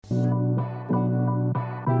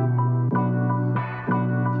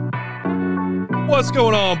What's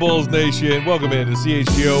going on, Bulls Nation? Welcome into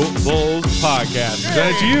CHGO Bulls Podcast,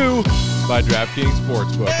 presented to you by DraftKings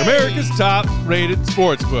Sportsbook, America's top-rated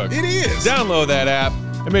sportsbook. It is. Download that app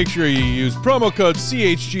and make sure you use promo code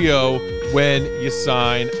CHGO when you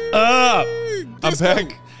sign up. I'm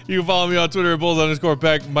Peck. You can follow me on Twitter at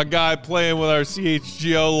Bulls_Peck. My guy playing with our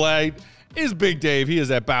CHGO light is Big Dave. He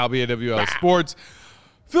is at BowBWL Sports.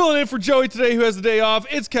 Filling in for Joey today, who has the day off,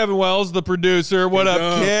 it's Kevin Wells, the producer. What up,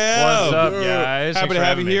 Kev? What's up, guys? Happy to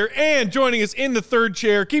have you here. And joining us in the third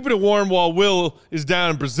chair, keeping it warm while Will is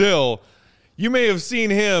down in Brazil. You may have seen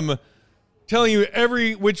him telling you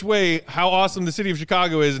every which way how awesome the city of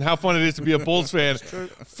Chicago is and how fun it is to be a Bulls fan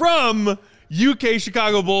from UK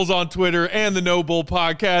Chicago Bulls on Twitter and the No Bull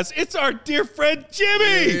podcast. It's our dear friend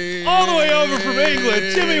Jimmy, all the way over from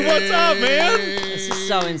England. Jimmy, what's up, man? This is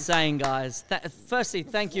so insane, guys. Firstly,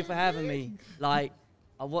 thank you for having me. Like,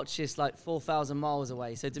 I watched this like 4,000 miles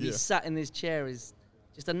away, so to be sat in this chair is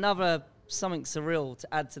just another something surreal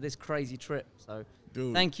to add to this crazy trip. So.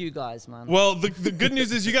 Dude. Thank you guys, man. Well, the good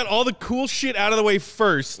news is you got all the cool shit out of the way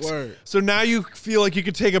first. Word. So now you feel like you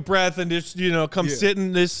could take a breath and just, come sit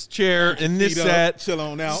in this chair, in this set, chill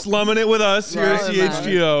on out, slumming it with us here at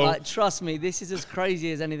CHGO. Like, trust me, this is as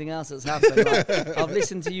crazy as anything else that's happened. Like, I've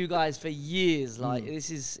listened to you guys for years. Like,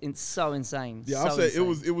 it's so insane. Yeah, so I'll say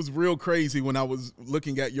insane. it was real crazy when I was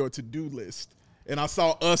looking at your to-do list. And I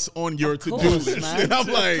saw us on your to-do list. Man. And I'm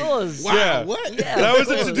like, wow, yeah. what? Yeah, that was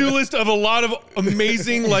a to-do list of a lot of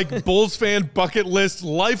amazing, like, Bulls fan bucket list,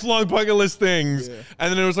 lifelong bucket list things. Yeah.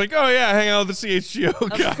 And then it was like, oh, yeah, hang out with the CHGO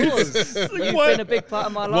guys. Of course. Like, You've been a big part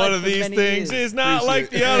of my life. One of these things is not like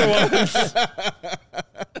the other ones.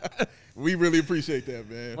 We really appreciate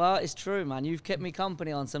that, man. Well, it's true, man. You've kept me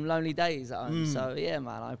company on some lonely days at home. So, yeah,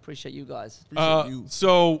 man, I appreciate you guys.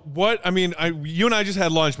 So what, you and I just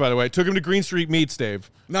had lunch, by the way. Took him to Green Street Meats,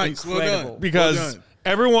 Dave. Nice. Incredible. Well done. Because well done.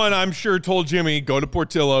 everyone, I'm sure, told Jimmy, go to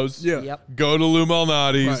Portillo's. Yeah. Yep. Go to Lou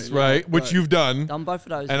Malnati's, right? Which you've done. Done both of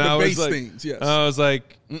those. And The I was base like, things, yes. I was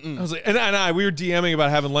like, we were DMing about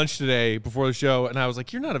having lunch today before the show, and I was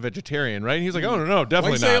like, you're not a vegetarian, right? And he was like, oh, no, Why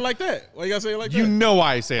definitely you say not. it like that? Why you gotta say it like that? You know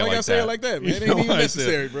why I say it Why you like gotta say it like that, man? You It know ain't even why I say it.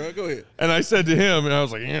 necessary, bro. Go ahead. And I said to him, and I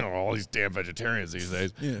was like, all these damn vegetarians these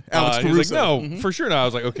days. Yeah. Alex he was like, Caruso. no, for sure not. I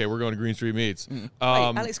was like, okay, we're going to Green Street Meats. Wait,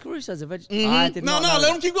 Alex Caruso's a vegetarian. I did not know let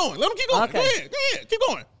that. him keep going. Let him keep going. Okay. Go ahead. Keep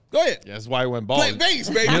going. Go ahead. Yeah, that's why he went bald. Plant base,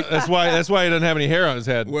 baby. Yeah, that's why he doesn't have any hair on his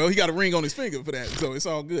head. Well, he got a ring on his finger for that, so it's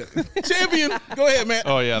all good. Champion. Go ahead, man.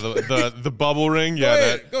 Oh yeah, the bubble ring.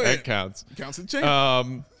 Yeah, Go ahead. that counts. Counts as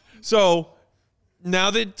champ. So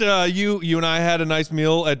now that you and I had a nice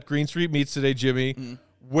meal at Green Street Meats today, Jimmy,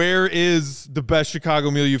 where is the best Chicago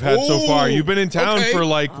meal you've had so far? You've been in town for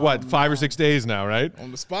like 5 or 6 days now, right? On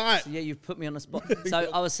the spot. Yeah, you've put me on the spot. So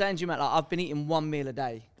I was saying to you, Matt, like, I've been eating one meal a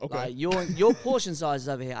day. Okay. Like, your portion sizes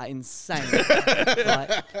over here are insane.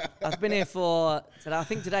 Like, I've been here I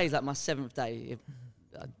think today is like my 7th day.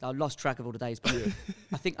 I lost track of all the days, but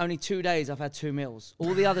I think only 2 days I've had 2 meals.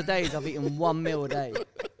 All the other days I've eaten 1 meal a day.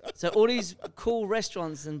 So all these cool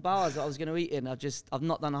restaurants and bars that I was going to eat in, I've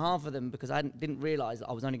not done half of them because I didn't realize that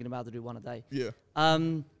I was only going to be able to do one a day. Yeah.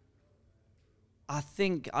 I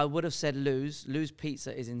think I would have said Lou's. Lou's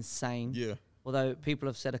Pizza is insane. Yeah. Although people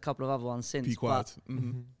have said a couple of other ones since. Pequods.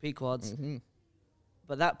 Pequods.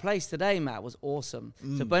 But that place today, Matt, was awesome.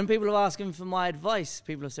 So when people are asking for my advice,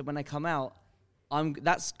 people have said when they come out,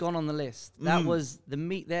 that's gone on the list. That was, the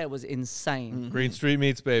meat there was insane. Green Street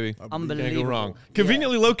Meats, baby. Unbelievable. Can't go wrong.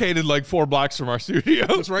 Conveniently located like 4 blocks from our studio.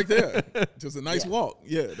 It's right there. Just a nice walk.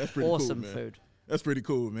 Yeah, that's pretty Awesome cool, man. food. That's pretty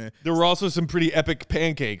cool, man. There were also some pretty epic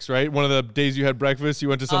pancakes, right? One of the days you had breakfast, you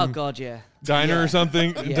went to some Oh, God, yeah. diner or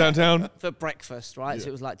something downtown. For breakfast, right? So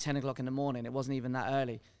it was like 10 o'clock in the morning. It wasn't even that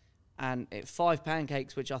early. And 5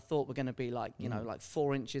 pancakes, which I thought were going to be like, like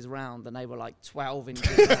 4 inches round, and they were like 12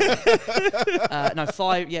 inches round.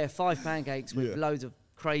 5 pancakes with loads of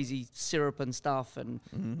crazy syrup and stuff. And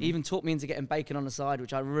he even talked me into getting bacon on the side,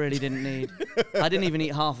 which I really didn't need. I didn't even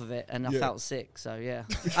eat half of it, and I felt sick. So, yeah.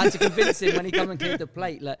 I had to convince him when he came and cleared the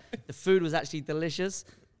plate that the food was actually delicious.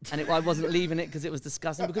 And I wasn't leaving it because it was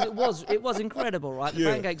disgusting, because it was incredible, right? The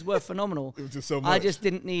pancakes were phenomenal. It was just so much. I just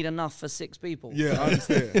didn't need enough for 6 people. Yeah, I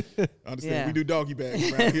understand. Yeah. We do doggy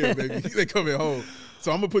bags around here, baby. They come in whole.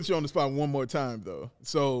 So I'm going to put you on the spot one more time, though.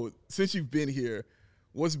 So since you've been here,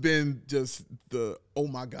 what's been just the oh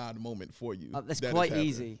my God moment for you? That's quite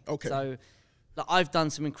easy. Okay. So I've done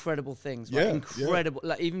some incredible things. Like, incredible.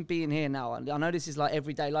 Like, even being here now, and I know this is like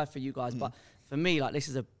everyday life for you guys, but for me, like, this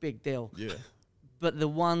is a big deal. Yeah. But the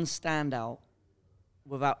one standout,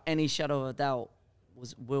 without any shadow of a doubt,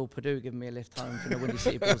 was Will Perdue giving me a lift home from the Windy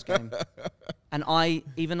City Bulls game. And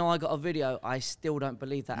even though I got a video, I still don't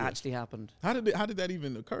believe that actually happened. How did that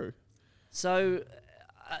even occur? So,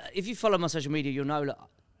 if you follow my social media, you'll know that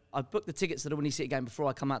I booked the tickets to the Windy City game before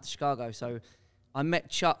I come out to Chicago. So, I met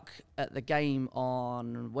Chuck at the game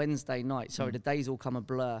on Wednesday night. Sorry, the days all come a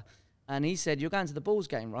blur. And he said, "You're going to the Bulls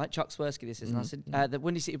game, right?" Chuck Swirsky, this is. And I said, "The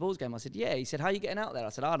Windy City Bulls game." I said, "Yeah." He said, "How are you getting out there?" I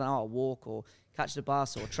said, "I don't know. I'll walk or catch the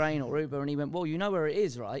bus or train or Uber." And he went, "Well, you know where it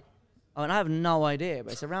is, right?" I went, "I have no idea,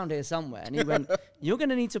 but it's around here somewhere." And he went, "You're going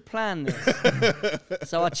to need to plan this."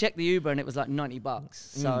 So I checked the Uber and it was like $90.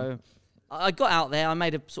 So I got out there. I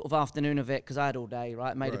made a sort of afternoon of it because I had all day,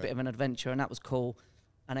 right? Made a bit of an adventure and that was cool.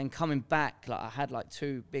 And then coming back, like I had like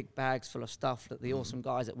 2 big bags full of stuff that the awesome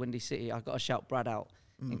guys at Windy City, I got to shout Brad out.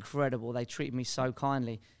 Incredible. They treated me so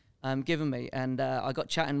kindly, given me. And I got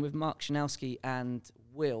chatting with Mark Shanowski and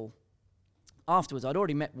Will. Afterwards, I'd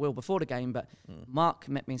already met Will before the game, but Mark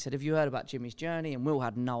met me and said, "Have you heard about Jimmy's journey?" And Will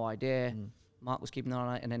had no idea. Mark was keeping an eye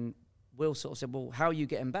on it. And then Will sort of said, "Well, how are you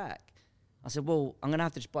getting back?" I said, "Well, I'm going to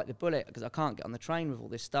have to just bite the bullet because I can't get on the train with all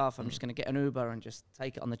this stuff. I'm just going to get an Uber and just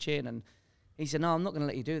take it on the chin." And he said, "No, I'm not going to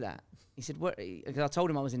let you do that." He said, because I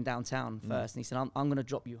told him I was in downtown first. And he said, I'm going to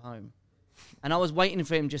drop you home. And I was waiting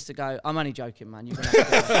for him just to go, "I'm only joking, man. You're gonna have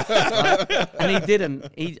to go." Right? And he didn't.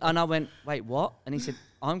 And I went, "Wait, what?" And he said,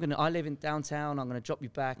 I live in downtown. I'm going to drop you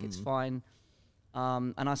back. It's fine."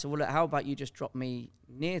 And I said, "Well, look, how about you just drop me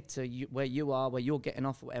near to you, where you are, where you're getting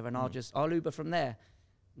off or whatever, and I'll Uber from there."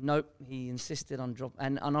 Nope. He insisted on drop.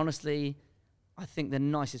 And honestly, I think the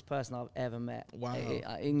nicest person I've ever met. Wow.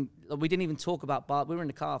 We didn't even talk about we were in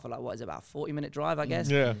the car for like, what is it, about a 40-minute drive, I guess.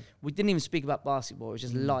 Yeah. We didn't even speak about basketball. It was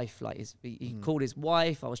just life. Like he called his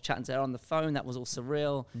wife. I was chatting to her on the phone. That was all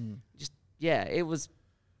surreal. It was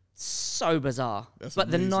so bizarre. That's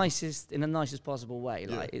but amazing. In the nicest possible way.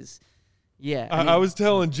 Like is. Yeah, I was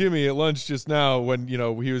telling Jimmy at lunch just now when,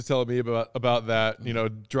 he was telling me about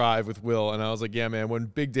that, drive with Will. And I was like, yeah, man, when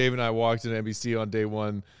Big Dave and I walked into NBC on day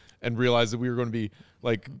one and realized that we were going to be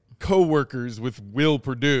like co-workers with Will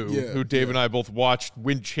Purdue, who Dave and I both watched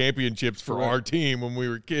win championships for our team when we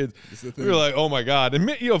were kids. We were like, oh my God. And,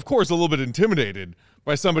 of course, a little bit intimidated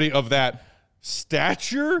by somebody of that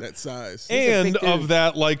stature, that size, and of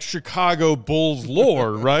that like Chicago Bulls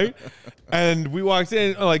lore, right? And we walked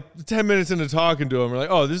in like 10 minutes into talking to him. We're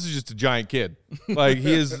like, "Oh, this is just a giant kid. Like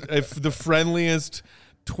he is the friendliest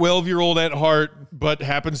 12-year-old at heart, but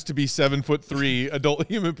happens to be 7'3" adult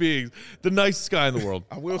human beings. The nicest guy in the world."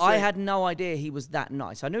 I had no idea he was that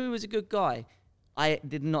nice. I knew he was a good guy. I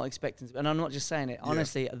did not expect him to, and I'm not just saying it.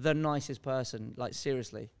 Honestly, the nicest person. Like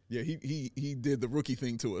seriously. Yeah, he did the rookie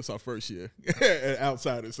thing to us our first year at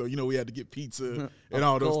Outsiders. So we had to get pizza and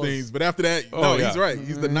all those things. But after that, he's right.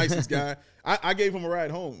 He's the nicest guy. I gave him a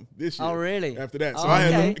ride home this year. Oh, really? After that, so I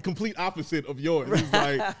had the complete opposite of yours. He's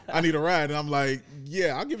like, "I need a ride," and I'm like,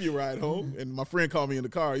 "Yeah, I'll give you a ride home." And my friend called me in the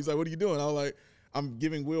car. He's like, "What are you doing?" I was like, "I'm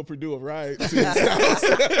giving Will Purdue a ride to his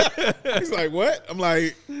house." He's like, "What?" I'm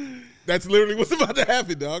like, "That's literally what's about to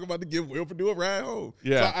happen, dog. I'm about to give Will Purdue a ride home."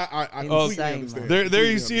 Yeah, so I completely understand. There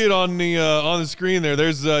you see it on the screen.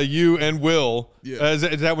 There's you and Will. Yeah.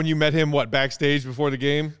 Is that when you met him? What, backstage before the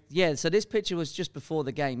game? Yeah. So this picture was just before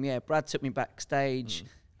the game. Yeah, Brad took me backstage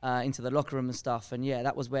into the locker room and stuff, and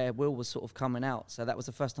that was where Will was sort of coming out. So that was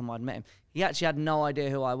the first time I'd met him. He actually had no idea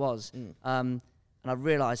who I was. And I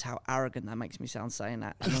realized how arrogant that makes me sound saying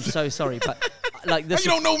that. And I'm so sorry, but like you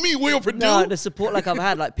don't know me, Will Purdue. No, the support like I've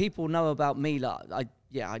had, like people know about me. Like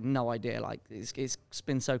I had no idea. Like it's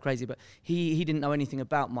been so crazy, but he didn't know anything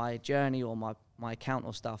about my journey or my account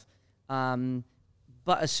or stuff.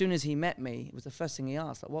 But as soon as he met me, it was the first thing he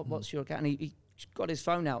asked, like, what's your account? And he got his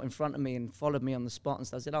phone out in front of me and followed me on the spot and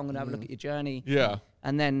stuff. I said, "I'm going to have a look at your journey." Yeah.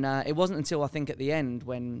 And then it wasn't until I think at the end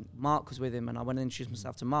when Mark was with him and I went and introduced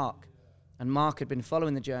myself to Mark. And Mark had been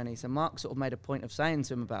following the journey, so Mark sort of made a point of saying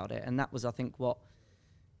to him about it, and that was, I think, what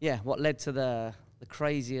led to the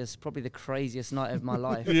probably the craziest night of my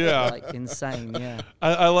life. Yeah, like insane. Yeah,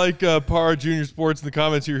 I like Par Junior Sports in the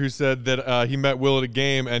comments here who said that he met Will at a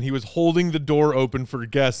game and he was holding the door open for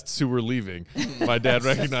guests who were leaving. My dad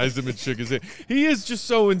recognized him and shook his hand. He is just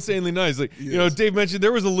so insanely nice. Like Dave mentioned,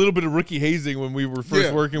 there was a little bit of rookie hazing when we were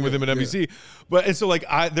first working with him at NBC, but so like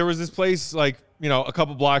there was this place like, a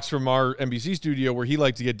couple blocks from our NBC studio where he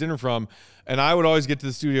liked to get dinner from, and I would always get to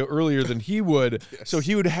the studio earlier than he would. So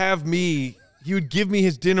he would give me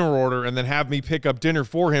his dinner order and then have me pick up dinner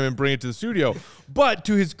for him and bring it to the studio. But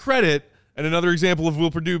to his credit, And another example of Will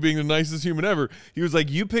Perdue being the nicest human ever. He was like,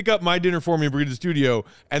 you pick up my dinner for me and bring it to the studio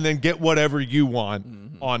and then get whatever you want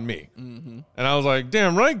on me. And I was like,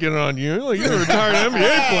 damn right, get it on you. Like, you're a retired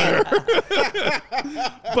NBA player.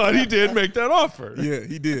 But he did make that offer. Yeah,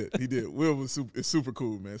 he did. Will was super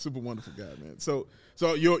cool, man. Super wonderful guy, man. So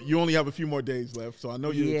you only have a few more days left. So I know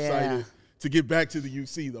you're excited to get back to the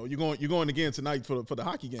UC, though. You're going again tonight for the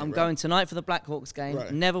hockey game. I'm going tonight for the Blackhawks game.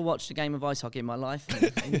 Right. Never watched a game of ice hockey in my life,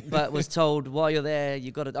 but was told while you're there, you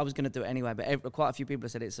got to. I was going to do it anyway, but quite a few people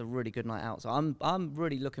have said it's a really good night out. So I'm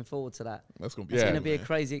really looking forward to that. That's gonna be. It's going to be a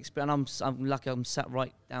crazy experience. I'm lucky I'm sat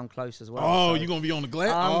right down close as well. Oh, so you're gonna be on the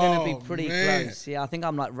glass. I'm going to be pretty close. Yeah, I think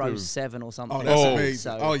I'm like row 7 or something. Oh, that's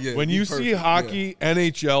amazing. So, yeah. When you see hockey,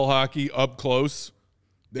 NHL hockey up close,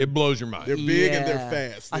 it blows your mind. They're big and they're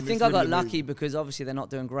fast. I and think it's I got really lucky amazing. because obviously they're not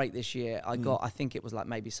doing great this year. I think it was like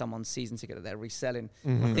maybe someone's season ticket that they're reselling.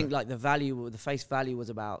 I think like the face value was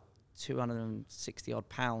about 260 odd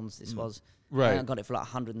pounds. This was. Right. I got it for like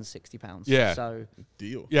 160 pounds. Yeah. So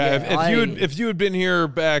Deal. Yeah, if you had been here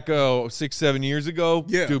back 6-7 years ago,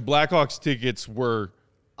 dude, Blackhawks tickets were.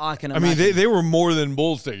 I can. I mean, they were more than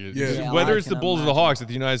Bulls tickets. Yeah. Whether I it's the can Bulls or the imagine. Hawks at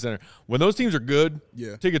the United Center, when those teams are good,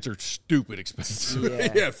 Yeah. tickets are stupid expensive.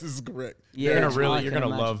 Yeah. Yes, this is correct. Yeah, You're gonna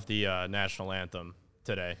love the national anthem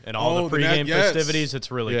today and all the pregame festivities. It's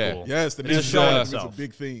really cool. Yes, the It's national a show anthem is a itself.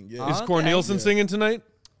 big thing. Yeah. Is Cornelison singing tonight?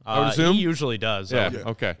 I would He assume. usually does. Yeah. Yeah.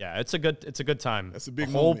 Okay. Yeah, it's a good time. That's a big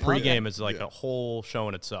The whole moment. pregame is like Yeah. a whole show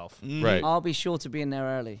in itself. Right. I'll be sure to be in there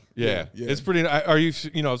early. Yeah. Yeah. It's pretty. Are you?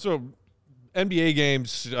 So NBA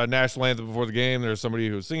games, national anthem before the game. There's somebody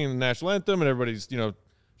who's singing the national anthem, and everybody's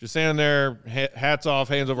just standing there, hats off,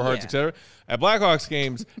 hands over hearts, Yeah. etc. At Blackhawks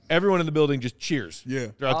games, everyone in the building just cheers. Yeah.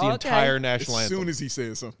 Throughout the Okay. entire As national anthem. soon as he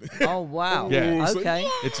says something. Oh wow. Yeah. So- Okay.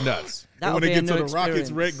 It's nuts. And That'll when be they a get new to the Rockets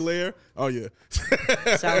experience. red glare, oh yeah.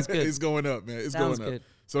 Sounds good. It's going up, man. It's Sounds going up. good.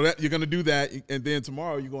 So that you're gonna do that, and then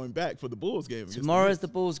tomorrow you're going back for the Bulls game. against Tomorrow's the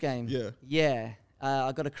the Bulls game. Yeah. Yeah.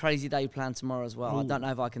 I got a crazy day planned tomorrow as well. I don't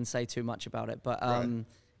know if I can say too much about it, but Right.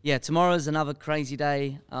 yeah, tomorrow's another crazy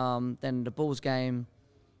day. Then the Bulls game.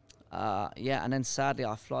 And then sadly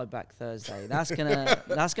I fly back Thursday. That's gonna hurt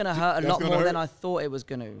a That's lot gonna more hurt? than I thought it was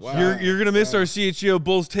gonna. Wow. You're gonna miss our CHGO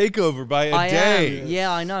Bulls takeover by a I day. am.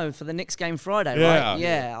 Yeah, I know. For the Knicks game Friday, Yeah. right?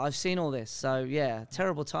 Yeah, I've seen all this. So yeah,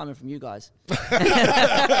 terrible timing from you guys. Did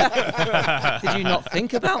you not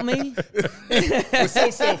think about me? We're so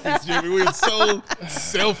selfish, Jimmy. We're so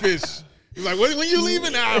selfish. He's like, when you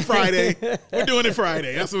leaving now on Friday? We're doing it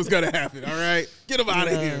Friday. That's what's gonna happen. All right, get him out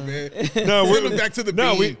of here, man. No, Send him back to the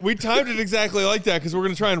bean. we timed it exactly like that because we're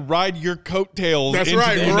gonna try and ride your coattails. That's into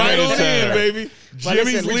right, the right United on Center. in, baby.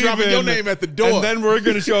 Jimmy's we leaving. dropping your name at the door. And then we're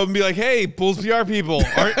going to show up and be like, hey, Bulls PR people,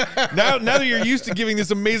 now that you're used to giving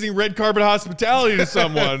this amazing red carpet hospitality to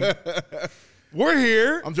someone, we're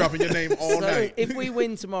here. I'm dropping your name all So night. if we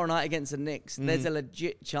win tomorrow night against the Knicks, there's a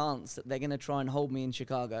legit chance that they're going to try and hold me in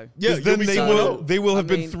Chicago. Yeah, then you'll be they will have I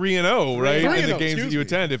been mean, 3-0, right? 3-0, In the games that excuse you me.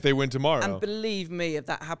 attend if they win tomorrow. And believe me, if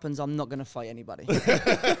that happens, I'm not going to fight anybody.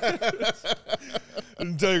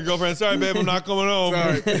 And tell your girlfriend, sorry, babe, I'm not coming home.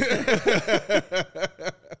 Sorry.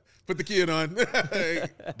 Put the kid on. Hey,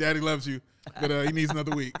 Daddy loves you, but he needs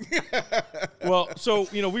another week. Well, so,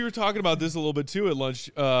 we were talking about this a little bit too at lunch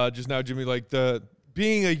just now, Jimmy, like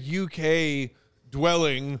being a UK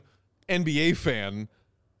dwelling NBA fan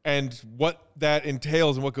and what that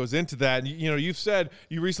entails and what goes into that. And, you've said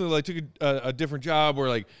you recently took a different job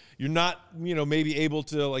where you're not, maybe able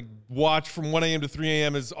to watch from 1 a.m. to 3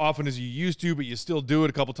 a.m. as often as you used to, but you still do it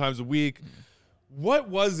a couple times a week. What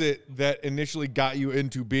was it that initially got you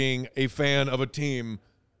into being a fan of a team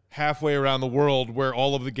halfway around the world where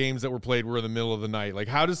all of the games that were played were in the middle of the night?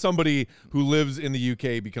 How does somebody who lives in the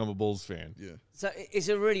UK become a Bulls fan? Yeah. So it's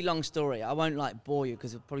a really long story. I won't bore you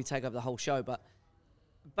because it'll probably take up the whole show. But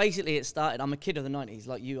basically, it started. I'm a kid of the '90s,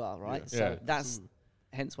 like you are, right? Yeah. So Yeah. that's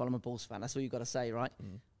hence why I'm a Bulls fan. That's all you got to say, right?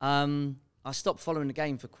 I stopped following the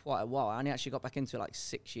game for quite a while. I only actually got back into it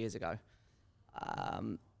 6 years ago.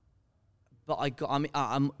 But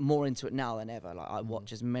I'm more into it now than ever. I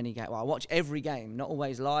watch as many games. Well, I watch every game, not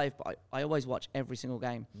always live, but I always watch every single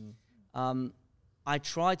game. I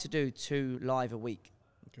try to do 2 live a week.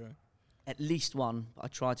 Okay. At least 1, but I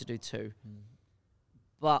try to do 2.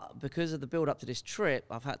 But because of the build up to this trip,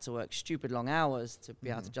 I've had to work stupid long hours to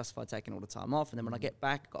be able to justify taking all the time off. And then when I get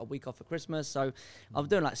back, I've got a week off for Christmas. So I'm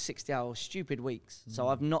doing 60-hour stupid weeks. So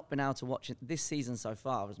I've not been able to watch it this season so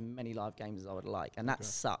far as many live games as I would like. And that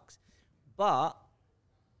sucks. But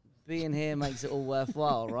being here makes it all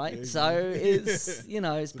worthwhile, right? So it's,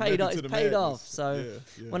 it's paid off. It's paid off. So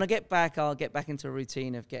when I get back, I'll get back into a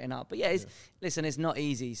routine of getting up. But listen, it's not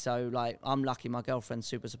easy. So like, I'm lucky. My girlfriend's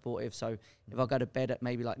super supportive. So if I go to bed at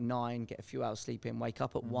maybe like 9, get a few hours sleep in, wake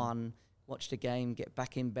up at 1, watch the game, get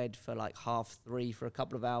back in bed for like 2:30 for a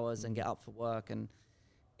couple of hours, and get up for work, and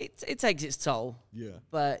it takes its toll. Yeah.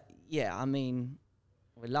 But yeah, I mean,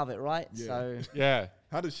 we love it, right? Yeah. So yeah.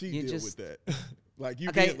 How does she deal with that? Like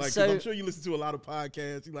I'm sure you listen to a lot of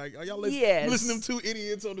podcasts. You're like, are y'all listening? Yes. You listen to them 2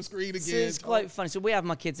 idiots on the screen again. So it's quite funny. So we have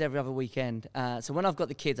my kids every other weekend. So when I've got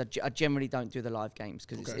the kids, I generally don't do the live games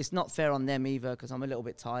because it's not fair on them either, because I'm a little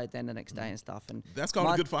bit tired then the next day and stuff. And that's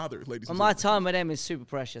called a good father, ladies and gentlemen. My time with them is super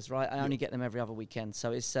precious, right? I only get them every other weekend.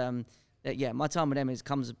 So it's my time with them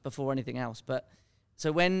comes before anything else. But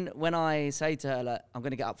so when I say to her, like, I'm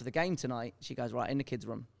going to get up for the game tonight, she goes, right, in the kids'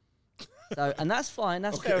 room. So, and that's fine.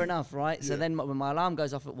 That's fair enough, right? Yeah. So then when my alarm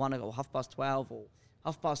goes off at 1 or 12:30 or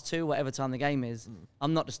 2:30, whatever time the game is,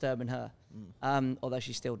 I'm not disturbing her. Although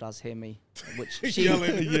she still does hear me, which she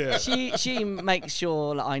makes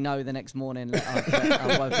sure that I know the next morning that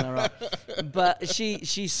I've woken her up. But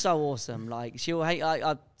she's so awesome. Like, she'll hate.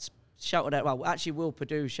 I shouted her. Well, actually, Will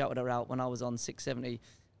Perdue shouted her out when I was on 670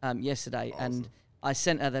 yesterday, awesome. And I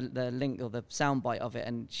sent her the link or the soundbite of it,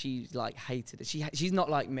 and she like hated it. She's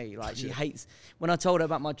not like me. Like, she hates when I told her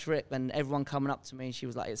about my trip and everyone coming up to me. She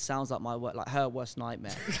was like, "It sounds like her worst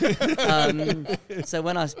nightmare." So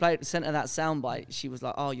when I sent her that soundbite, she was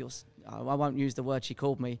like, "Oh, I won't use the word she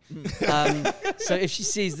called me." So if she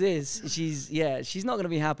sees this, she's not going to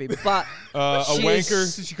be happy. But a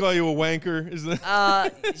wanker? Did she call you a wanker? Is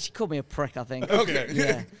that? She called me a prick, I think. Okay.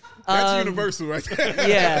 Yeah. That's universal, right there.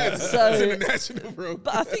 Yeah. So it's international, bro.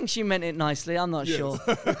 But I think she meant it nicely. I'm not sure.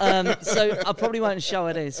 So I probably won't show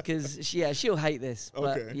her this because she'll hate this.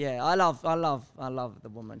 But yeah, I love the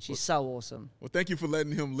woman. She's so awesome. Well, thank you for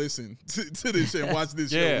letting him listen to this and watch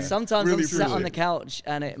this show. Sometimes really I'm sat on the couch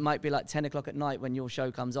and it might be like 10 o'clock at night when your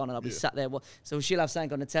show comes on, and I'll be sat there. So she'll have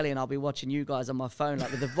something on the telly and I'll be watching you guys on my phone,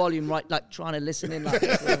 like with the volume right, like trying to listen in, like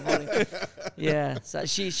this with the volume. Yeah. So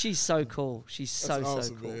she's so cool. She's so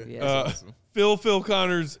cool. Man. Yeah, awesome. Phil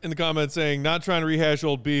Connors in the comments saying, not trying to rehash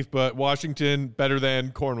old beef, but Washington better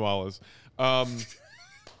than Cornwallis. I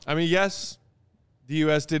mean, yes, the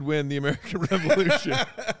U.S. did win the American Revolution.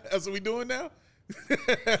 That's what we doing now?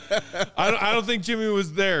 I don't think Jimmy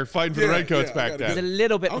was there fighting for the Redcoats back then. It was a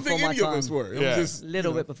little bit before my time. I don't think any of us were. It was just a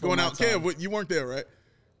little bit before my time. Kev, you weren't there, right?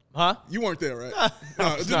 Huh? You weren't there, right?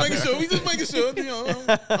 No, just making sure. We just making sure. I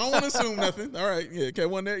don't want to assume nothing. All right. Yeah, Kev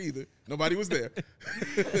wasn't there either. Nobody was there.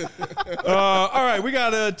 All right. We got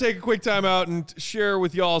to take a quick time out and share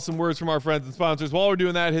with y'all some words from our friends and sponsors. While we're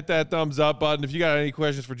doing that, hit that thumbs up button. If you got any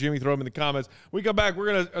questions for Jimmy, throw them in the comments. When we come back,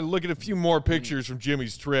 we're going to look at a few more pictures from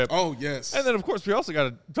Jimmy's trip. Oh, yes. And then, of course, we also got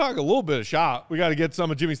to talk a little bit of shop. We got to get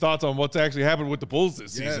some of Jimmy's thoughts on what's actually happened with the Bulls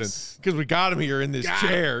this season, because we got him here in this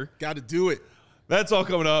chair. Got to do it. That's all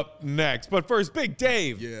coming up next. But first, Big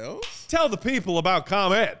Dave. Yes. Tell the people about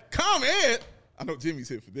ComEd. ComEd? I know Jimmy's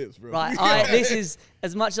here for this, bro. Right. This is,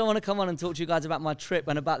 as much as I want to come on and talk to you guys about my trip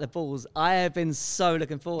and about the Bulls, I have been so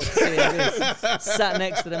looking forward to seeing this. Sat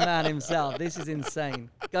next to the man himself. This is insane.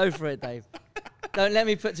 Go for it, Dave. Don't let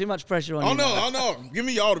me put too much pressure on you. Oh, no. Give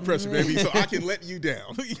me all the pressure, baby, so I can let you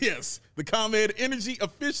down. Yes. The ComEd Energy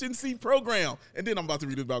Efficiency Program. And then I'm about to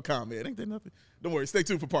read about ComEd. Ain't that nothing? Don't worry. Stay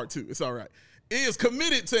tuned for part 2. It's all right. Is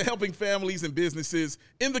committed to helping families and businesses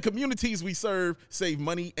in the communities we serve save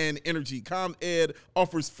money and energy. ComEd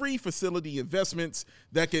offers free facility investments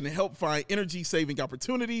that can help find energy-saving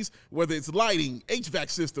opportunities, whether it's lighting, HVAC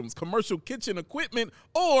systems, commercial kitchen equipment,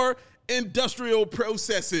 or industrial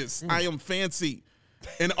processes. I am fancy.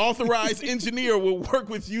 An authorized engineer will work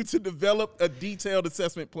with you to develop a detailed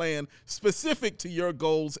assessment plan specific to your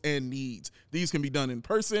goals and needs. These can be done in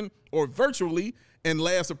person or virtually and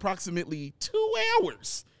last approximately 2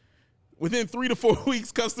 hours. Within 3 to 4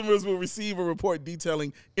 weeks, customers will receive a report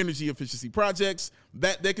detailing energy efficiency projects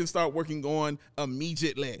that they can start working on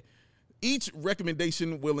immediately. Each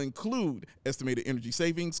recommendation will include estimated energy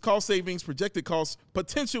savings, cost savings, projected costs,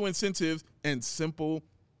 potential incentives, and simple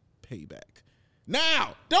payback.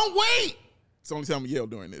 Now, don't wait. It's the only time I yell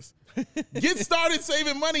during this. Get started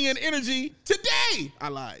saving money and energy today. I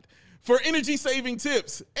lied. For energy-saving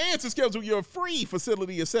tips and to schedule your free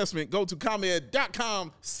facility assessment, go to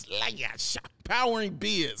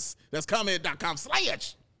ComEd.com/poweringbiz. That's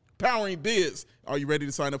ComEd.com/poweringbiz. Are you ready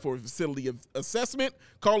to sign up for a facility assessment?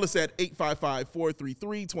 Call us at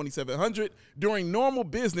 855-433-2700 during normal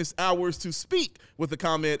business hours to speak with the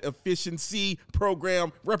ComEd Efficiency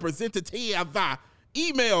Program representative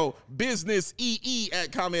Email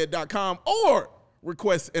businessee@comed.com or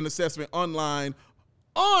request an assessment online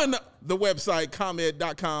on the website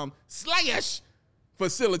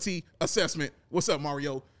comed.com/facility assessment. What's up,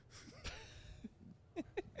 Mario?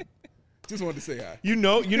 Just wanted to say hi. You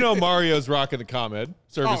know Mario's rocking the ComEd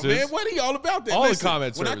services. Oh, man, what are you all about that? All Listen, the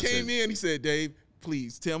ComEd services. When I came in, he said, Dave,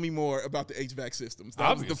 please tell me more about the HVAC systems.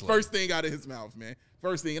 That was the first thing out of his mouth, man.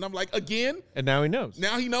 First thing. And I'm like, again? And now he knows.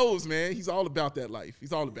 Now he knows, man. He's all about that life.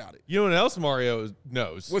 He's all about it. You know what else Mario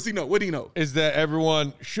knows? What's he know? What do you know? Is that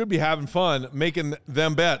everyone should be having fun making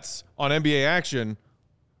them bets on NBA action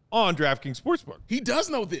on DraftKings Sportsbook. He does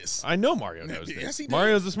know this. I know Mario knows this. Yes, he does.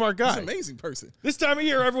 Mario's a smart guy. He's an amazing person. This time of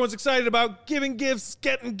year, everyone's excited about giving gifts,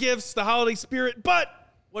 getting gifts, the holiday spirit. But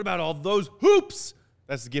what about all those hoops?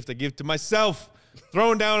 That's the gift I give to myself.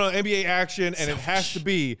 Throwing down on NBA action, and it has to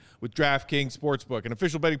be with DraftKings Sportsbook, an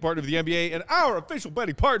official betting partner of the NBA and our official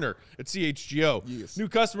betting partner at CHGO. Yes. New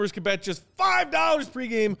customers can bet just $5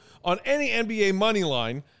 pregame on any NBA money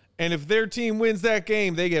line. And if their team wins that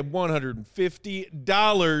game, they get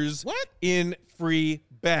 $150 in free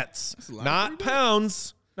bets. Not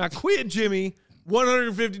pounds, not quid, Jimmy.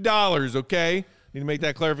 $150, okay? Need to make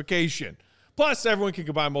that clarification. Plus, everyone can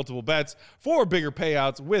combine multiple bets for bigger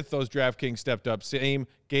payouts with those DraftKings stepped-up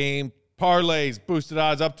same-game parlays. Boosted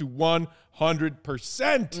odds up to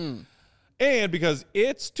 100%. And because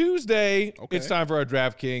it's Tuesday, it's time for our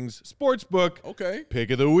DraftKings Sportsbook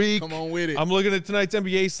pick of the week. Come on with it. I'm looking at tonight's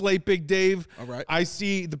NBA slate, Big Dave. All right. I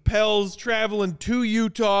see the Pels traveling to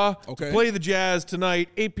Utah to play the Jazz tonight,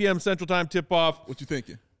 8 p.m. Central Time tip-off. What you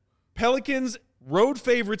thinking? Pelicans, road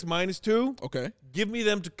favorites, -2. Okay. Give me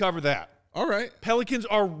them to cover that. All right. Pelicans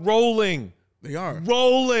are rolling. They are.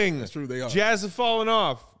 Rolling. That's true, they are. Jazz have fallen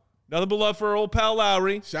off. Nothing but love for our old pal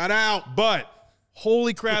Lowry. Shout out. But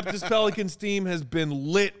holy crap, this Pelicans team has been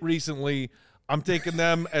lit recently. I'm taking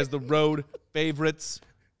them as the road favorites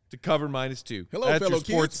to cover -2. Hello, That's fellow your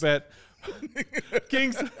sports kids. bet.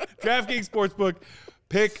 DraftKings Sportsbook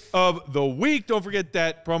pick of the week. Don't forget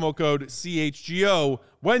that promo code CHGO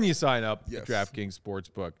when you sign up at DraftKings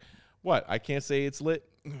Sportsbook. What? I can't say it's lit?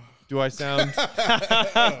 Do I sound?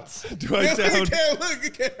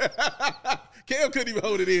 Cam couldn't even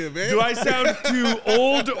hold it in, man. Do I sound too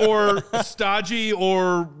old or stodgy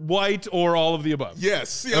or white or all of the above? Yes.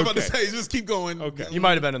 See, I'm about to say, just keep going. Okay. You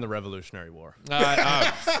might have been in the Revolutionary War. Dude,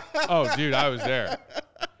 I was there.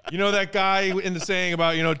 You know that guy in the saying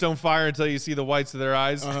about, don't fire until you see the whites of their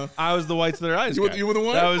eyes? I was the whites of their eyes guy. You were the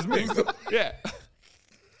one? That was me. Yeah.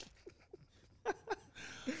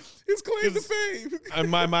 His claim to fame. And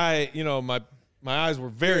my eyes were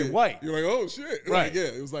very white. You're like, oh shit. Right. Like, yeah,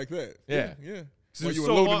 it was like that. Yeah. Yeah. Well, you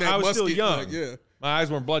were loading that I was musket, still young. like, yeah. My eyes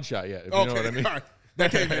weren't bloodshot yet, if you know what I mean. All right.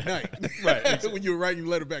 That came at night. Right. Exactly. When you were writing your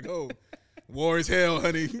letter back home. War is hell,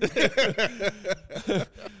 honey.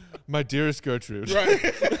 My dearest Gertrude.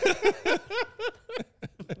 Right.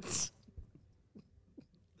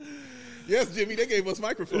 Yes, Jimmy, they gave us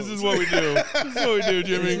microphones. This is what we do.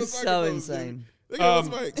 Jimmy. It's so insane. They gave us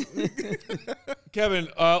mics. Kevin,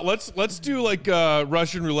 let's do like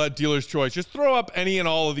Russian roulette dealer's choice. Just throw up any and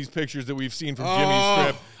all of these pictures that we've seen from Jimmy's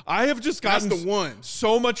trip. I have just gotten That's the one.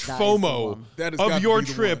 so much FOMO of your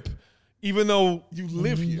trip, even though you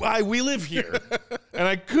live here. We live here. And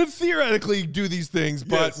I could theoretically do these things,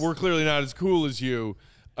 but we're clearly not as cool as you.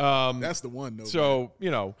 That's the one, though. So,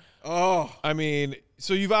 I mean,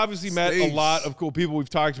 so you've obviously met a lot of cool people. We've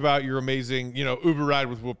talked about your amazing, Uber ride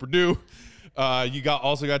with Will Perdue. You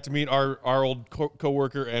also got to meet our old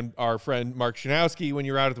coworker and our friend Mark Shanowski when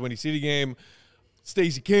you were out at the Windy City game.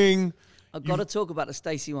 Stacey King. I've got to talk about the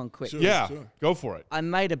Stacey one quick. Sure. Go for it. I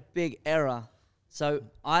made a big error. So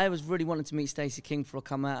I was really wanting to meet Stacey King before I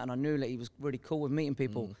come out, and I knew that he was really cool with meeting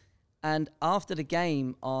people. And after the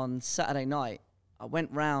game on Saturday night, I went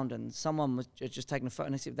round and someone was just taking a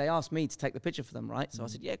photo, and they asked me to take the picture for them, right? So I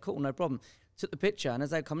said, yeah, cool, no problem. Took the picture, and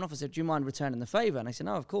as they were coming off, I said, do you mind returning the favor? And they said,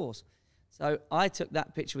 no, of course. So I took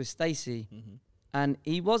that picture with Stacey, and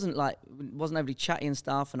he wasn't overly chatty and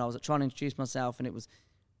stuff, and I was trying to introduce myself, and it was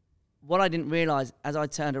what I didn't realize as I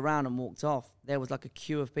turned around and walked off, there was like a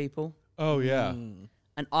queue of people. Oh, yeah.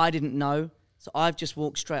 And I didn't know, so I've just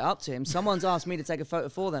walked straight up to him. Someone's asked me to take a photo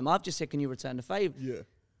for them. I've just said, can you return the favor? Yeah.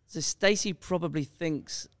 So Stacey probably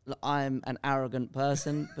thinks that I'm an arrogant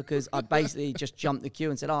person because I basically just jumped the queue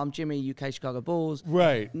and said, oh, I'm Jimmy, UK Chicago Bulls.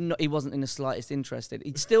 Right. No, he wasn't in the slightest interested.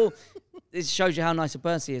 He still, it shows you how nice a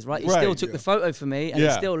person he is, right? He still took the photo for me and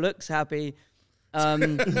he still looks happy.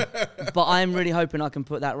 But I'm really hoping I can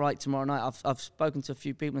put that right tomorrow night. I've spoken to a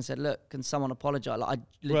few people and said, look, can someone apologize? Like, I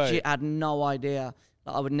legit had no idea.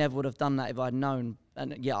 Like, I would have done that if I'd known.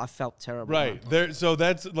 And yeah, I felt terrible. Right. So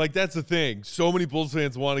that's the thing. So many Bulls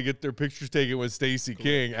fans want to get their pictures taken with Stacey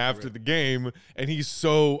King after the game, and he's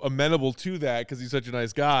so amenable to that because he's such a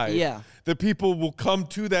nice guy. Yeah. That people will come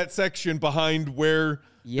to that section behind where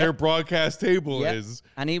their broadcast table is.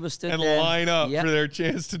 And he was stood and there. line up for their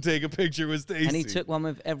chance to take a picture with Stacey. And he took one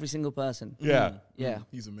with every single person. Yeah. Yeah.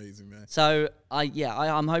 He's amazing, man. So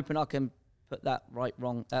I'm hoping I can put that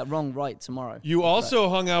wrong right tomorrow. You also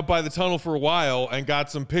hung out by the tunnel for a while and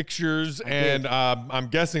got some pictures and I'm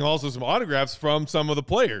guessing also some autographs from some of the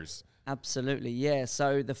players. Absolutely, yeah.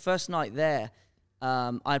 So the first night there,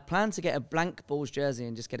 I planned to get a blank Bulls jersey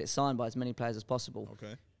and just get it signed by as many players as possible.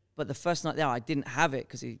 Okay. But the first night there, I didn't have it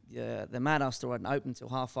because the Madhouse store hadn't opened until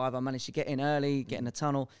 5:30. I managed to get in early, get in the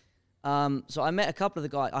tunnel. So I met a couple of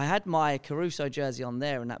the guys. I had my Caruso jersey on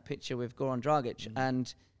there in that picture with Goran Dragic.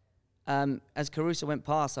 And as Caruso went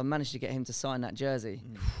past, I managed to get him to sign that jersey,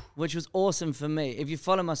 which was awesome for me. If you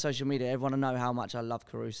follow my social media, everyone will know how much I love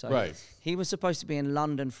Caruso. Right. He was supposed to be in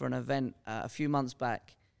London for an event a few months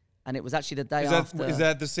back. And it was actually the day after. Is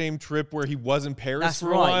that the same trip where he was in Paris That's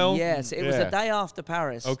for a right, while? Yes. It was the day after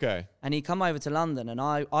Paris. Okay. And he come over to London, and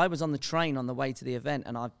I was on the train on the way to the event,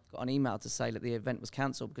 and I got an email to say that the event was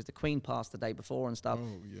cancelled because the Queen passed the day before and stuff.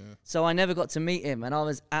 Oh, yeah. So I never got to meet him, and I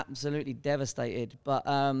was absolutely devastated. But,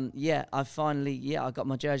 I finally, I got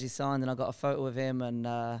my jersey signed, and I got a photo of him, and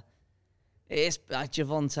it's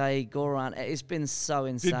Javonte, Goran. It's been so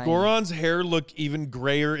insane. Did Goran's hair look even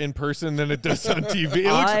grayer in person than it does on TV?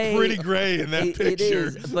 It looks pretty gray in that picture. It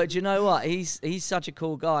is, but you know what? He's such a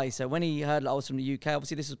cool guy. So when he heard I was from the UK,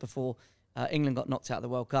 obviously this was before England got knocked out of the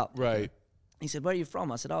World Cup. Right. He said, "Where are you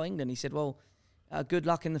from?" I said, "Oh, England." He said, "Well, good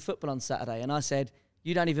luck in the football on Saturday." And I said,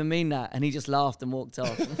 "You don't even mean that." And he just laughed and walked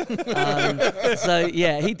off. So,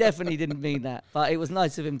 yeah, he definitely didn't mean that. But it was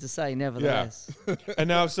nice of him to say, nevertheless. Yeah. And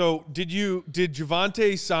now, so did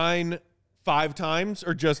Javonte sign 5 times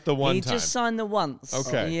or just the one he time? He just signed the once.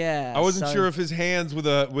 Okay. Yeah. I wasn't sure if his hands with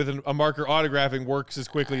a marker autographing works as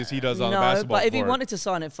quickly as he does on the basketball but if he court. wanted to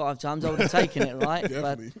sign it 5 times, I would have taken it, right?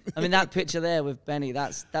 Definitely. But I mean, that picture there with Benny,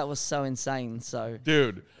 that was so insane. So,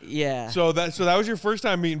 dude. Yeah. So that was your first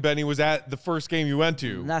time meeting Benny, was at the first game you went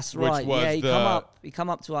to. That's which right. Was he come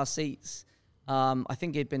up to our seats. I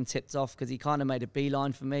think he'd been tipped off because he kind of made a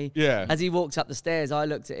beeline for me. Yeah. As he walked up the stairs, I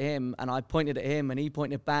looked at him and I pointed at him and he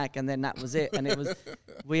pointed back, and then that was it. And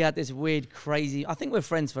we had this weird, crazy. I think we're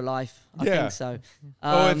friends for life. I think so.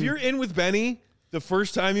 If you're in with Benny the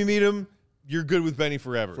first time you meet him, you're good with Benny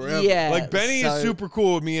forever. Yeah. Like, Benny is super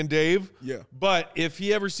cool with me and Dave. Yeah. But if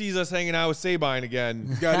he ever sees us hanging out with Sabine again,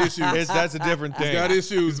 he's got issues. That's a different thing. He's got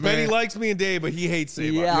issues, man. Benny likes me and Dave, but he hates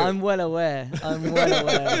Sabine. Yeah, I'm well aware. Of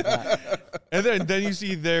that. And then you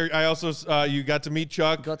see there, I also, you got to meet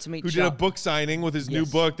Chuck. Who did a book signing with his new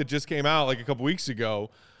book that just came out like a couple weeks ago.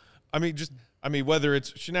 I mean, whether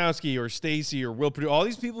it's Shanowski or Stacy or Will Purdue, all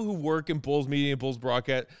these people who work in Bulls media and Bulls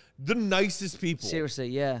broadcast, the nicest people. Seriously,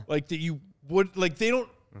 yeah. Like, that you would, like, they don't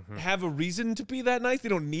have a reason to be that nice. They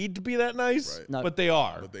don't need to be that nice, right. No. but they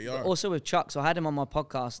are. Also with Chuck, so I had him on my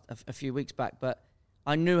podcast a few weeks back, but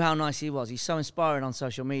I knew how nice he was. He's so inspiring on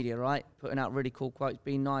social media, right? Putting out really cool quotes,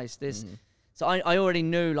 being nice, this. So I already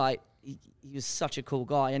knew, like, he was such a cool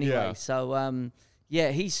guy anyway. Yeah. So,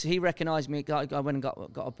 he recognized me. I went and got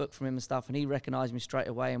a book from him and stuff, and he recognized me straight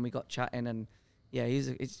away, and we got chatting, and yeah,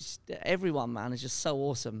 it's just, everyone, man, is just so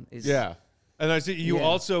awesome. And I see you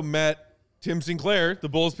also met Tim Sinclair, the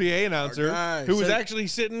Bulls PA announcer, who was actually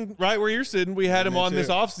sitting right where you're sitting. We had him on this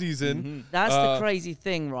offseason. That's the crazy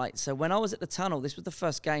thing, right? So when I was at the tunnel, this was the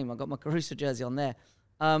first game. I got my Caruso jersey on there.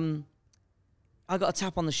 I got a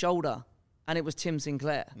tap on the shoulder, and it was Tim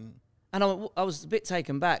Sinclair. And I was a bit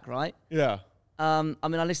taken back, right? Yeah. I mean,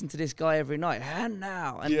 I listen to this guy every night. And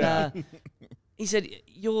now. And he said,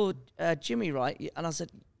 "You're Jimmy, right?" And I said,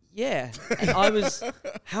 "Yeah." And I was,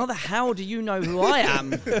 "How the hell do you know who I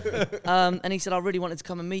am?" And he said, "I really wanted to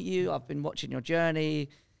come and meet you. I've been watching your journey."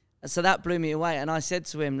 So that blew me away. And I said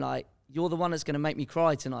to him, like, "You're the one that's going to make me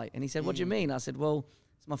cry tonight." And he said, "What do you mean?" I said, "Well,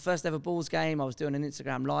 it's my first ever Bulls game. I was doing an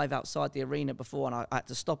Instagram live outside the arena before, and I had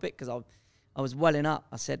to stop it because I was welling up."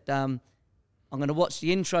 I said, "I'm going to watch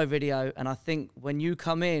the intro video, and I think when you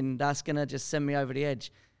come in, that's going to just send me over the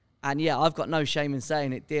edge." And yeah, I've got no shame in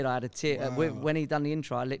saying it did. I had a tear. When he done the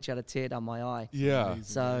intro, I literally had a tear down my eye. Yeah.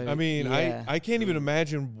 So, I mean, I can't even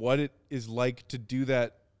imagine what it is like to do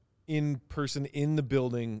that in person, in the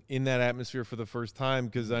building, in that atmosphere for the first time.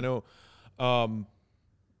 Because I know,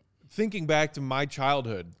 thinking back to my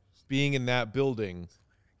childhood, being in that building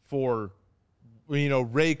for,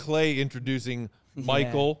 Ray Clay introducing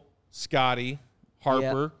Michael, Scotty,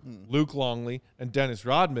 Harper, Luke Longley, and Dennis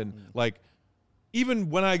Rodman, like, even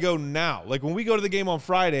when I go now, like when we go to the game on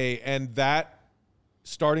Friday and that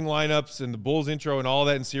starting lineups and the Bulls intro and all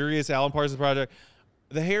that in Sirius, Alan Parsons Project,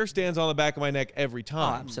 the hair stands on the back of my neck every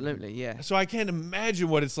time. Oh, absolutely, yeah. So I can't imagine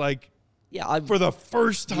what it's like for the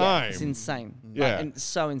first time. Yeah, it's insane. Yeah. Like, it's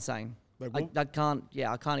so insane. Like, I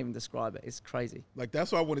can't even describe it. It's crazy. Like,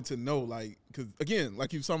 that's what I wanted to know, like, because, again,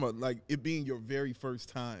 like you were talking about, like, it being your very first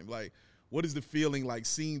time. Like, what is the feeling like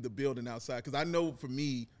seeing the building outside? Because I know for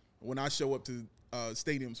me, when I show up to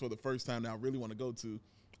stadiums for the first time that I really want to go to,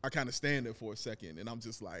 I kind of stand there for a second, and I'm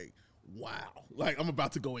just like, wow. Like, I'm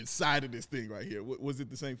about to go inside of this thing right here. Was it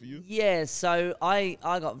the same for you? Yeah, so I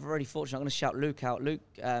got really fortunate. I'm going to shout Luke out. Luke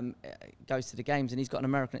goes to the games, and he's got an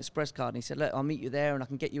American Express card. And he said, look, I'll meet you there, and I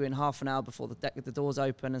can get you in half an hour before the doors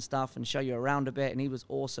open and stuff and show you around a bit. And he was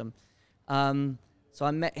awesome. So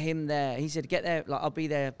I met him there. He said, get there. Like, I'll be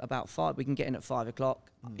there about 5. We can get in at 5 o'clock.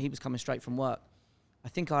 He was coming straight from work. I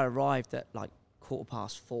think I arrived at, like,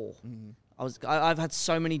 4:15. I've had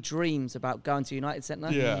so many dreams about going to United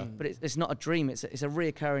Centre, but it's not a dream. It's a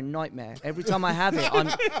reoccurring nightmare. Every time I have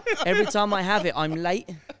it, I'm late,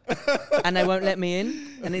 and they won't let me in.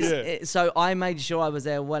 And so I made sure I was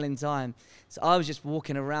there well in time. So I was just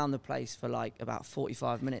walking around the place for like about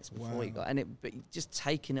 45 minutes before we got, but just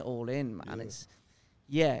taking it all in, man.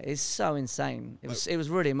 It's so insane. It was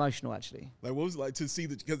really emotional, actually. Like, what was it like to see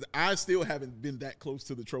because I still haven't been that close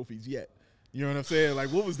to the trophies yet. You know what I'm saying? Like,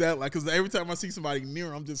 what was that like? Because every time I see somebody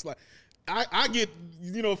near, I'm just like, I get,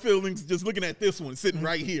 feelings just looking at this one sitting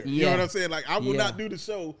right here. You know what I'm saying? Like, I will not do the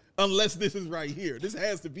show unless this is right here. This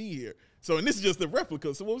has to be here. So, and this is just a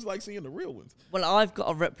replica. So what was it like seeing the real ones? Well, I've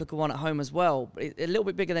got a replica one at home as well. A little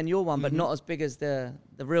bit bigger than your one, but not as big as the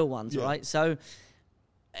real ones, right? So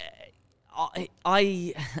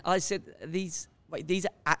I said, these are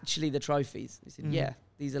actually the trophies. He said, yeah,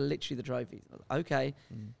 these are literally the trophies. I was like, okay.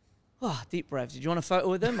 Oh, deep breath. Did you want a photo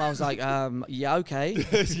with them? I was like, yeah, okay.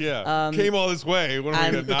 Came all this way. What are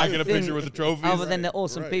we going to not get a picture with the trophies? Other than the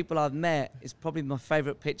awesome people I've met, it's probably my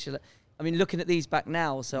favorite picture. I mean, looking at these back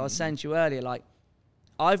now, so I was saying to you earlier, like,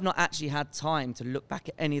 I've not actually had time to look back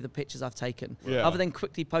at any of the pictures I've taken. Other than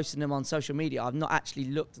quickly posting them on social media, I've not actually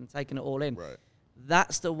looked and taken it all in. Right.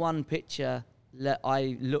 That's the one picture that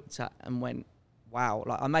I looked at and went, wow.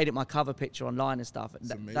 Like, I made it my cover picture online and stuff.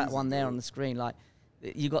 That one there on the screen, like,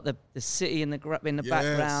 you got the city in the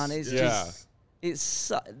background. It's just,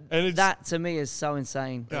 that to me is so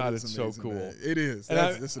insane. God, it's so cool. Man. It is.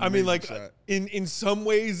 I mean, like, in some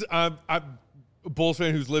ways, I'm a Bulls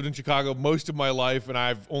fan who's lived in Chicago most of my life, and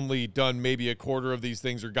I've only done maybe a quarter of these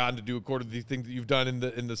things or gotten to do a quarter of these things that you've done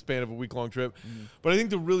in the span of a week-long trip. But I think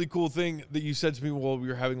the really cool thing that you said to me while we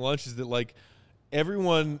were having lunch is that, like,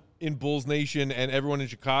 everyone in Bulls Nation and everyone in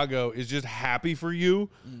Chicago is just happy for you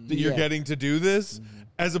that you're getting to do this,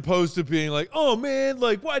 as opposed to being like, oh man,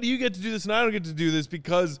 like, why do you get to do this and I don't get to do this?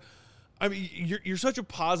 Because, I mean, you're such a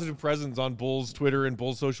positive presence on Bulls Twitter and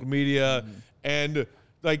Bulls social media, and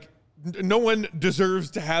like, no one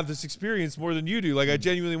deserves to have this experience more than you do. Like, I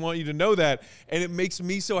genuinely want you to know that, and it makes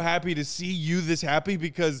me so happy to see you this happy,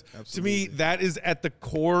 because to me, that is at the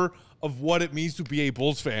core of what it means to be a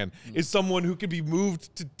Bulls fan, is someone who can be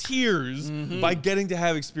moved to tears by getting to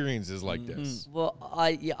have experiences like this. Well,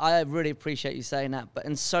 I really appreciate you saying that,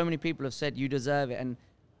 and so many people have said you deserve it, and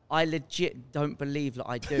I legit don't believe that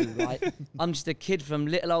I do, right? I'm just a kid from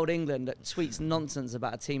little old England that tweets nonsense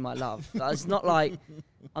about a team I love. Like, it's not like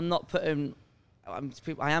I'm not putting...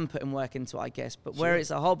 I am putting work into it, I guess, but where it's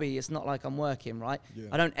a hobby, it's not like I'm working, right? Yeah.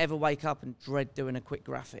 I don't ever wake up and dread doing a quick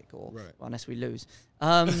graphic, or well, unless we lose.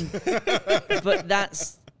 But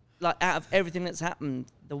that's, like, out of everything that's happened,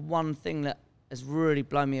 the one thing that has really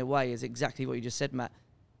blown me away is exactly what you just said, Matt.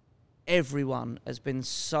 Everyone has been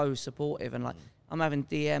so supportive, and like, I'm having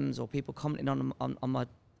DMs or people commenting on my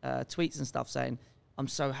tweets and stuff saying, I'm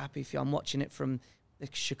so happy for you. I'm watching it from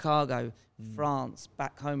Chicago, France,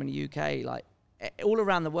 back home in the UK, like, all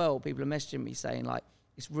around the world, people are messaging me saying, like,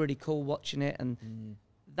 it's really cool watching it. And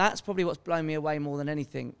that's probably what's blown me away more than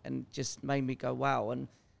anything, and just made me go, wow. And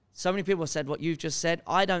so many people said what you've just said.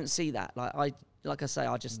 I don't see that. Like I say,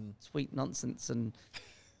 I just tweet nonsense. And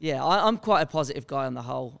yeah, I'm quite a positive guy on the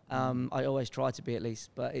whole. I always try to be, at least.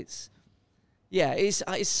 But it's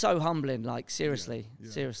so humbling. Like, seriously.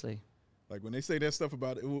 Like, when they say that stuff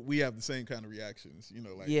about it, we have the same kind of reactions, you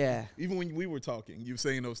know. Like, even when we were talking, you were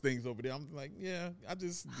saying those things over there. I'm like, yeah, I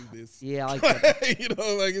just do this. Yeah, I get it. You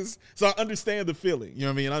know, like, so I understand the feeling. You know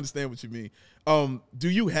what I mean? I understand what you mean. Do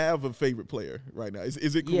you have a favorite player right now? Is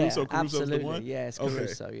it Caruso? Yeah, Caruso's absolutely. the one? Yeah, it's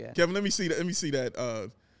Caruso. Yeah. Kevin, let me see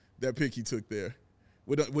that. That pick he took there.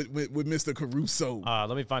 with Mr. Caruso.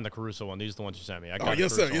 Let me find the Caruso one. These are the ones you sent me. I got Oh,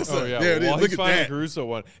 yes, sir. Caruso Yes, one. sir. Oh, yeah. There it is. Well, Look he's at finding that. the Caruso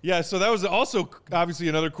one. Yeah, so that was also obviously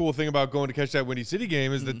another cool thing about going to catch that Windy City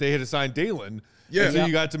game is that they had assigned Dalen. Yeah. And so Yep.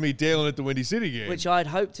 you got to meet Dalen at the Windy City game. Which I'd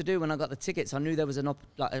hoped to do when I got the tickets. I knew there was a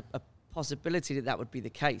possibility that would be the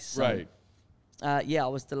case. So, right. I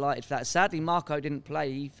was delighted for that. Sadly, Marco didn't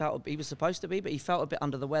play. He was supposed to be, but he felt a bit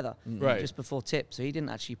under the weather Right. just before tip, so he didn't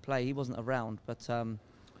actually play. He wasn't around, but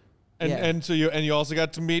And so you also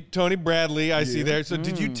got to meet Tony Bradley. I see there. So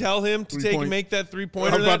did you tell him to take and make that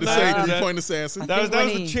 3-pointer? I was about to say night? 3-point assassin. That was when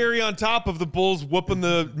the cherry on top of the Bulls whooping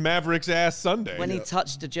the Mavericks ass Sunday. when he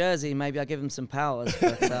touched the jersey, maybe I give him some powers.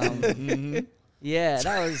 But yeah,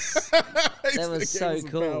 that was so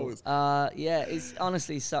cool. It's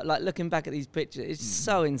honestly so, like, looking back at these pictures, it's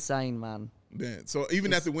so insane, man. Man, so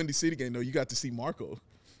even at the Windy City game, though, you got to see Marco.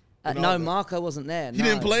 No, Marco wasn't there. He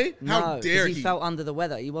didn't play? How dare he? He felt under the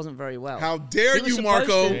weather. He wasn't very well. How dare He was you, supposed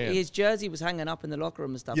Marco? to- his jersey was hanging up in the locker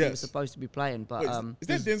room and stuff. He Yes. was supposed to be playing, but Wait, is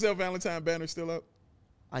that Denzel Valentine banner still up?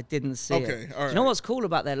 I didn't see it. Okay, all Do right. you know what's cool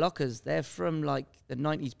about their lockers? They're from like the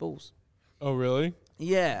 90s Bulls. Oh, really?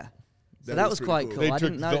 Yeah. So That that is was pretty quite cool. cool. They I took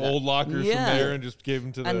didn't know the that. old lockers Yeah. from there and just gave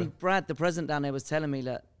them to the... And Brad, the president down there, was telling me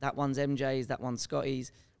that one's MJ's, that one's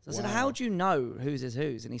Scotty's. So I said, how do you know whose is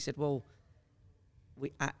whose? And he said, well,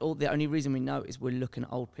 the only reason we know is we're looking at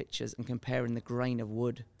old pictures and comparing the grain of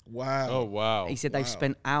wood. Wow. Oh, wow. He said they've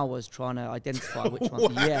spent hours trying to identify which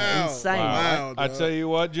one. Wow. Yeah, insane. Wow. I tell you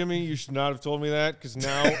what, Jimmy, you should not have told me that, because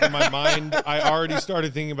now in my mind, I already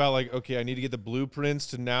started thinking about, like, okay, I need to get the blueprints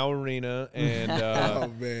to Now Arena and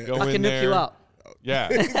Oh, man. go I in can there. hook you up. Yeah.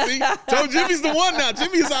 See? Told Jimmy's the one now.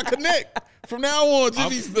 Jimmy is our connect. From now on,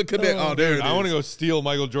 Jimmy's the connect. Oh, there it is. I want to go steal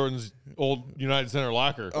Michael Jordan's old United Center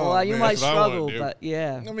locker. Oh, Well, you man, might that's what I wanna struggle, do. but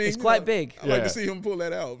yeah, I mean, it's you quite know, big. I like Yeah. to see him pull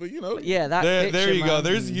that out, but you know. But yeah, that there picture, you go. man.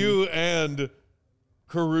 There's you and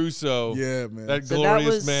Caruso. Yeah, man. That So that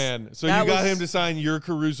glorious was- man. So that you got was- him to sign your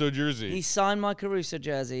Caruso jersey. He signed my Caruso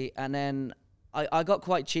jersey, and then I got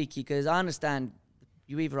quite cheeky because I understand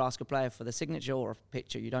you either ask a player for the signature or a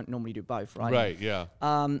picture. You don't normally do both, right? Right, yeah.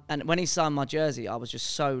 And when he signed my jersey, I was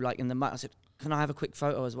just so like in the I said, "Can I have a quick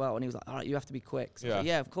photo as well?" And he was like, "All right, you have to be quick." So I was like,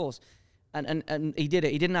 Yeah. yeah, of course. And he did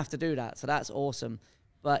it. He didn't have to do that, so that's awesome.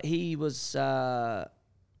 But he was.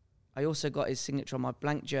 I also got his signature on my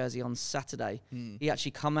blank jersey on Saturday. He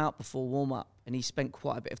actually come out before warm up, and he spent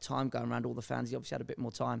quite a bit of time going around all the fans. He obviously had a bit more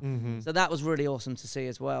time, so that was really awesome to see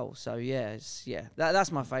as well. So yeah, that's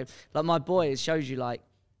my favorite. Like my boy, it shows you like.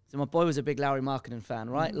 So my boy was a big Lowry Markkinen fan,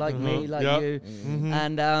 right? Like me, like you,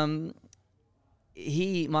 and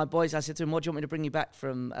my boys. I said to him, "What do you want me to bring you back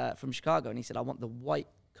from Chicago?" And he said, "I want the white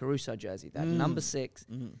Caruso jersey, that number 6."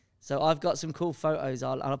 So I've got some cool photos.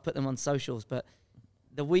 I'll put them on socials, but.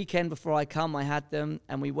 The weekend before I come, I had them,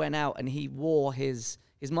 and we went out, and he wore his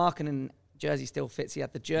Markkinen jersey still fits. He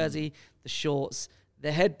had the jersey, the shorts,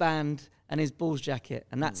 the headband, and his Bulls jacket,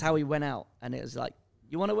 and that's how he went out. And it was like,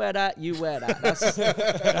 you want to wear that? You wear that.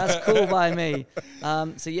 That's cool by me.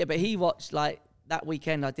 So yeah, but he watched like that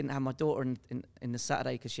weekend. I didn't have my daughter in the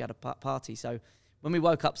Saturday because she had a party. So when we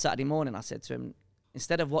woke up Saturday morning, I said to him,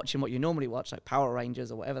 instead of watching what you normally watch, like Power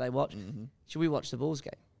Rangers or whatever they watch, should we watch the Bulls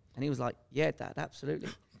game? And he was like, yeah, Dad, absolutely.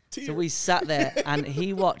 So we sat there, and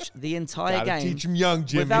he watched the entire Gotta game. teach him young,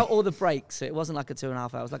 Jimmy. Without all the breaks. So it wasn't like a 2.5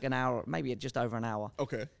 hours. It was like an hour, maybe just over an hour.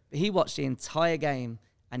 Okay. But he watched the entire game,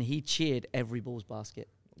 and he cheered every Bulls basket.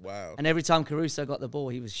 Wow. And every time Caruso got the ball,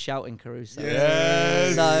 he was shouting Caruso.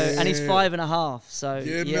 Yes. So, and he's 5.5. So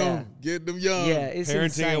Get them young. Yeah, it's Parenting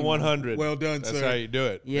insane, at man. 100. Well done, That's sir. how you do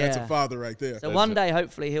it. Yeah. That's a father right there. So one day,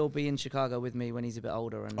 hopefully, he'll be in Chicago with me when he's a bit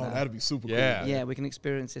older, and That'd be super Yeah. cool. yeah, we can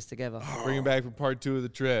experience this together. Bring him back for part 2 of the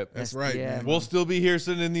trip. That's right, Yeah. man. We'll still be here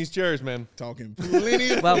sitting in these chairs, man. Talking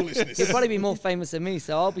plenty of Well, foolishness. he'll probably be more famous than me,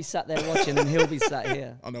 so I'll be sat there watching, and he'll be sat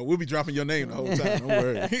here. Oh, no, we'll be dropping your name the whole time. Don't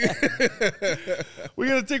worry. We're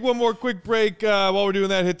going to take one more quick break. While we're doing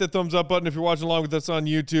that, hit that thumbs up button if you're watching along with us on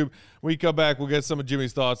YouTube. When we come back, we'll get some of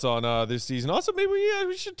Jimmy's thoughts on this season. Also, maybe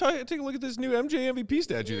we should take a look at this new MJ MVP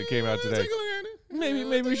statue that came out today. Take a look at it.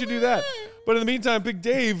 Maybe we should do that. But in the meantime, Big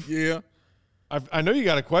Dave, Yeah. I know you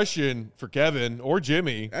got a question for Kevin or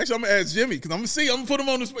Jimmy. Actually, I'm going to ask Jimmy because I'm going to see. I'm going to put him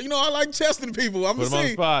on the spot. You know, I like testing people. I'm going Put him to on see.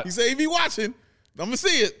 the spot. He said he be watching. I'm going to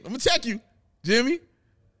see it. I'm going to check you. Jimmy,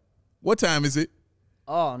 what time is it?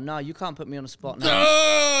 Oh, no, you can't put me on the spot now.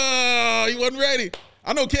 Oh, he wasn't ready.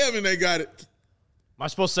 I know Kevin, they got it. Am I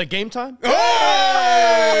supposed to say game time? Hey!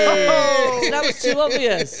 That was too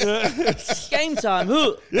obvious. Game time.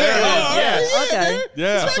 Yes. Okay.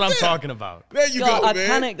 Yeah. That's what I'm talking about. There you God, go, I man.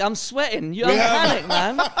 panicked. I'm sweating. I'm panicked,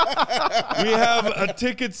 man. We have a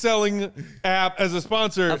ticket selling app as a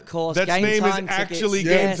sponsor. Of course. That's Game name is Time actually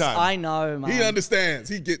tickets. Game Yes, Time. I know, man. He understands.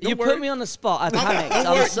 Don't You worry. put me on the spot. I panicked. Don't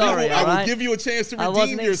I'm worry. sorry. I all will right? give you a chance to I redeem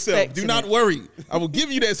wasn't yourself. Do expecting not it. worry. I will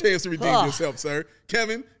give you that chance to redeem Ah. yourself, sir.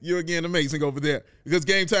 Kevin, you're again amazing over there. Because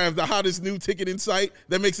Game Time is the hottest new ticketing site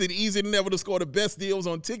that makes it easy than ever to score the best deals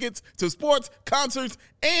on tickets to sports, concerts,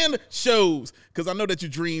 and shows. Because I know that you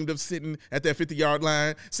dreamed of sitting at that 50-yard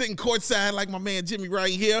line, sitting courtside like my man Jimmy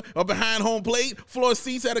right here, or behind home plate, floor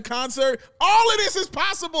seats at a concert. All of this is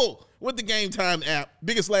possible with the Game Time app.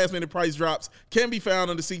 Biggest last-minute price drops can be found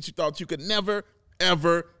on the seats you thought you could never,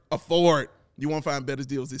 ever afford. You won't find better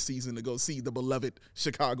deals this season to go see the beloved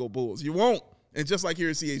Chicago Bulls. You won't. And just like here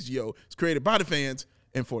at CHGO, it's created by the fans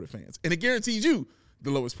and for the fans. And it guarantees you the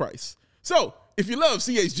lowest price. So if you love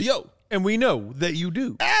CHGO, And we know that you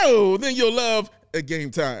do. then you'll love a Game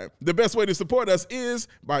Time. The best way to support us is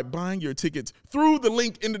by buying your tickets through the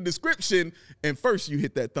link in the description. And first, you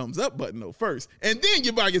hit that thumbs up button, though, first. And then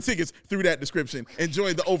you buy your tickets through that description and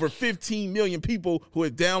join the over 15 million people who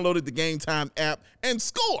have downloaded the Game Time app and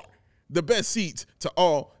score the best seats to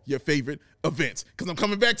all your favorite events. Because I'm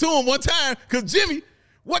coming back to him one time. Because, Jimmy,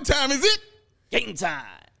 what time is it? Game time.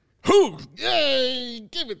 Who? Yay!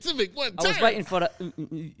 Give it to me one time. I was waiting for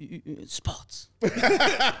the spots.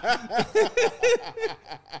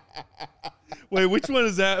 Wait, which one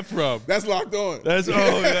is that from? That's Locked On. That's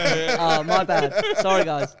yeah. Oh, my bad. Sorry,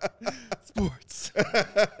 guys. Sports.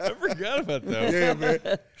 I forgot about that. Yeah, man.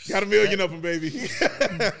 Got a million of them, baby.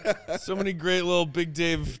 So many great little Big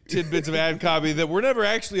Dave tidbits of ad copy that were never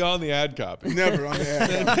actually on the ad copy. Never on the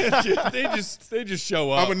ad. they just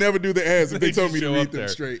show I up. would never do the ads if they told me just to show read up them there.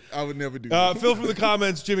 straight. I would never do that. Phil from the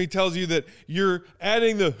comments, Jimmy tells you that you're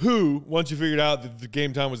adding the who once you figured out that the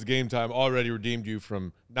Game Time was the Game Time already redeemed you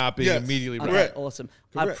from not being Yes. immediately Okay, Correct. awesome.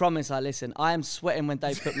 Correct. I promise I listen. I am sweating when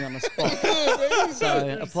Dave put me on the spot.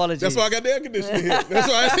 So, apologies. That's why I got the air conditioning here. That's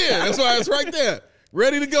why it's here. That's why it's right there.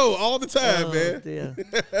 Ready to go all the time, Oh, man. dear.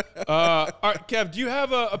 All right, Kev, do you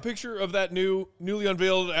have a picture of that newly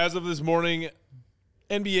unveiled as of this morning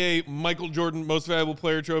NBA Michael Jordan Most Valuable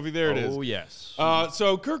Player trophy? There it is. Oh, yes.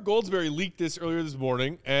 So Kirk Goldsberry leaked this earlier this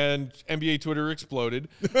morning, and NBA Twitter exploded.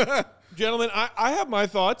 Gentlemen, I have my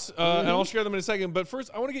thoughts, and I'll share them in a second. But first,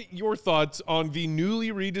 I want to get your thoughts on the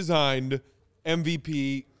newly redesigned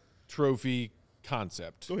MVP trophy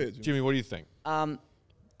concept. Go ahead, Jimmy. Jimmy. What do you think? I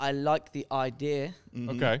like the idea.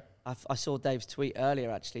 Okay. I saw Dave's tweet earlier,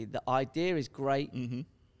 actually. The idea is great.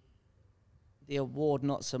 The award,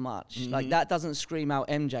 not so much. Like, that doesn't scream out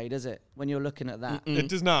MJ, does it, when you're looking at that? It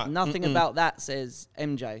does not. Nothing about that says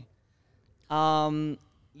MJ. I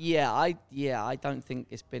don't think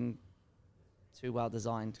it's been too well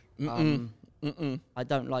designed. I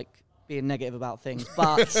don't like being negative about things,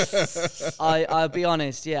 but I'll be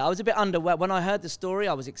honest. Yeah, I was a bit underwhelmed when I heard the story.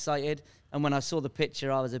 I was excited, and when I saw the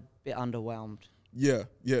picture, I was a bit underwhelmed. Yeah,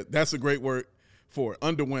 that's a great word for it.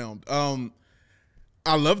 Underwhelmed.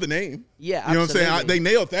 I love the name. Yeah, you know what I'm saying. absolutely.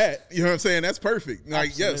 They nailed that. You know what I'm saying. That's perfect. Like,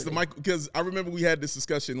 yes, the Absolutely. Michael. Because I remember we had this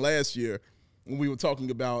discussion last year when we were talking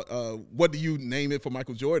about what do you name it for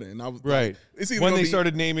Michael Jordan. And I was Right. Like, it's either When gonna they be-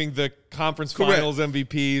 started naming the conference Correct. finals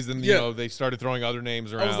MVPs, and you know they started throwing other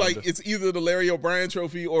names around. I was like, it's either the Larry O'Brien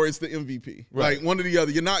trophy or it's the MVP. Right. Like, one or the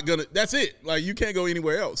other. You're not gonna. That's it. Like, you can't go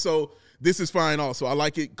anywhere else. So this is fine. Also, I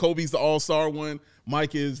like it. Kobe's the All-Star one.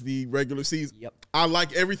 Mike is the regular season. Yep. I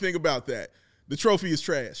like everything about that. The trophy is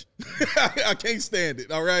trash. I can't stand it.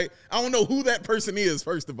 All right. I don't know who that person is.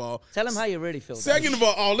 First of all. Tell them how you really feel. Dave. Second of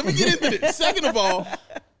all, let me get into this. Second of all,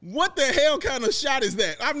 what the hell kind of shot is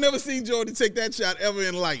that? I've never seen Jordan take that shot ever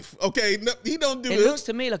in life. Okay, no, he don't do It this. looks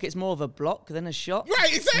to me like it's more of a block than a shot.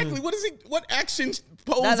 Right, exactly. What is it? What action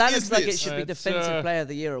pose That is looks like this? it should be It's, Defensive Player of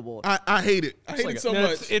the Year award. I hate it. I hate it so No,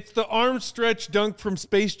 much. it's the arm stretch dunk from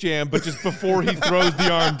Space Jam, but just before he throws the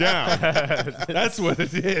arm down. That's what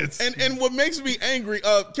it is. And what makes me angry,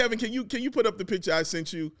 Kevin, can you put up the picture I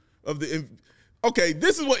sent you of the? Okay,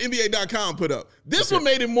 this is what NBA.com put up. This one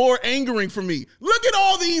made it more angering for me. Look at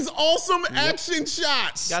all these awesome action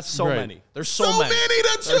shots. Got so Right. many. There's so so many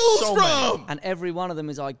to There's choose so from. many. And every one of them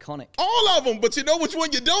is iconic. All of them. But you know which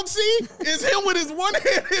one you don't see? Is him with his one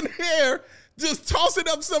hand in hair just tossing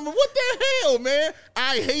up something. What the hell, man?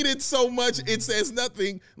 I hate it so much. It says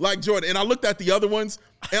nothing like Jordan. And I looked at the other ones,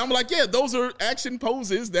 and I'm like, yeah, those are action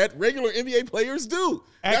poses that regular NBA players do.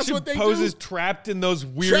 That's Action what they poses do. trapped in those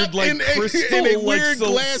weird, Trapped like, in crystal, in a like, weird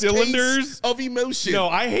glass cylinders. case of emotion. No,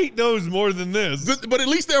 I hate those more than this. But at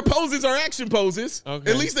least their poses are action poses.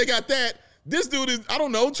 Okay. At least they got that. This dude is, I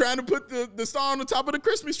don't know, trying to put the star on the top of the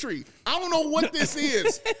Christmas tree. I don't know what this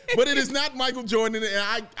is, but it is not Michael Jordan,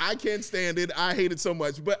 and I can't stand it. I hate it so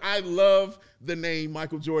much, but I love the name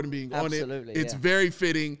Michael Jordan being on it. It's very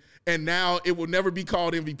fitting, and now it will never be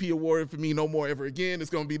called MVP award for me no more ever again. It's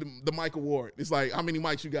going to be the Mike Award. It's like, how many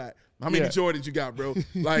Mikes you got? How many Jordans you got, bro?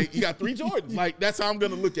 Like, you got 3 Jordans. Like, that's how I'm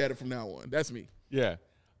going to look at it from now on. That's me. Yeah.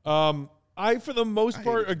 I, for the most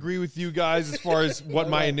part, agree with you guys as far as what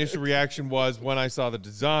my initial reaction was when I saw the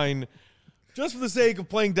design. Just for the sake of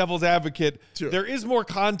playing devil's advocate, there is more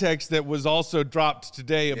context that was also dropped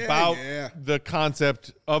today about the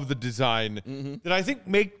concept of the design that I think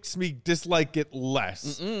makes me dislike it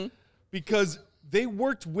less. Because they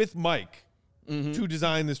worked with Mike to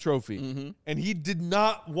design this trophy, and he did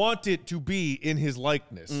not want it to be in his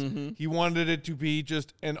likeness. He wanted it to be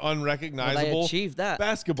just an unrecognizable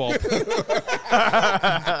basketball. Okay.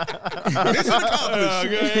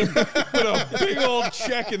 Put a big old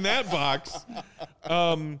check in that box.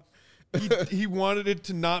 He wanted it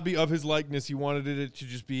to not be of his likeness. He wanted it to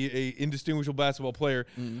just be a indistinguishable basketball player.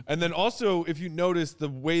 And then also, if you notice the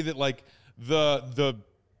way that like the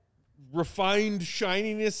refined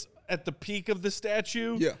shininess at the peak of the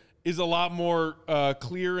statue is a lot more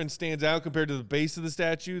clear and stands out compared to the base of the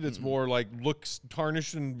statue that's more like looks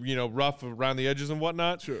tarnished and, you know, rough around the edges and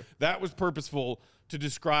whatnot. That was purposeful to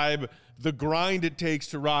describe the grind it takes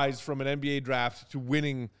to rise from an NBA draft to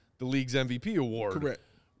winning the league's MVP award.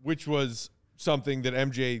 Which was something that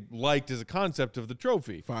MJ liked as a concept of the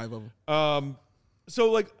trophy. 5 of them. So,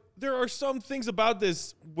 like, there are some things about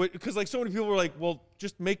this, because, like, so many people were like, well,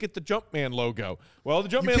 just make it the Jumpman logo. Well, the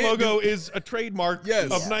Jumpman logo is a trademark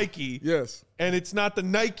of Nike. And it's not the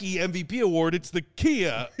Nike MVP award. It's the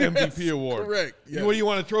Kia MVP award. Correct. What do you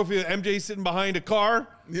want, a trophy that MJ sitting behind a car?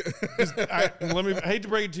 I hate to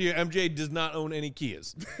break it to you, MJ does not own any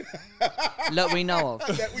Kias. That we know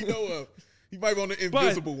of. That we know of. He might be on the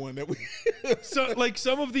invisible one that we. So, like,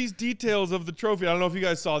 some of these details of the trophy, I don't know if you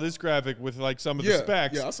guys saw this graphic with, like, some of the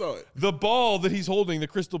specs. Yeah, I saw it. The ball that he's holding, the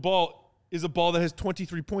crystal ball, is a ball that has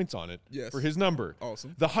 23 points on it for his number.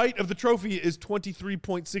 Awesome. The height of the trophy is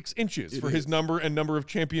 23.6 inches for his number and number of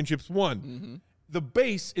championships won. The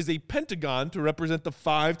base is a pentagon to represent the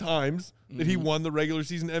 5 times that he won the regular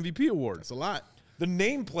season MVP award. That's a lot. The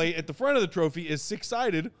nameplate at the front of the trophy is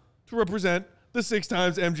 6-sided to represent the 6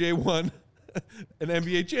 times MJ won an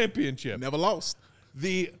NBA championship. Never lost.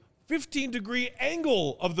 The 15-degree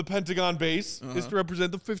angle of the pentagon base is to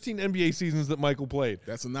represent the 15 NBA seasons that Michael played.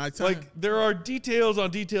 That's a nice time. Like, there are details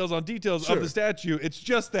on details on details of the statue. It's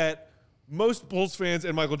just that most Bulls fans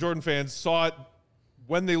and Michael Jordan fans saw it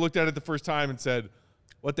when they looked at it the first time and said,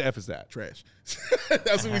 what the F is that? Trash.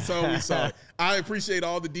 That's what we saw. We saw it. I appreciate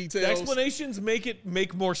all the details. The explanations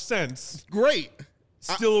make more sense. Great.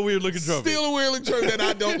 Still a weird looking trophy. Still a weird looking trophy that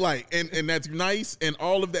I don't like. And that's nice. And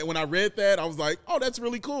all of that, when I read that, I was like, oh, that's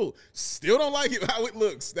really cool. Still don't like it, how it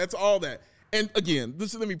looks. That's all that. And again,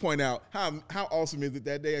 let me point out how awesome is it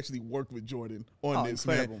that they actually worked with Jordan on this,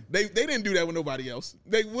 incredible. Man. They didn't do that with nobody else.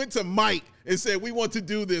 They went to Mike and said, we want to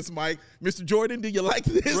do this, Mike. Mr. Jordan, do you like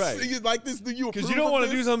this? Right. Do you like this? Do you approve? Because you don't want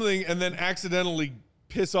to do something and then accidentally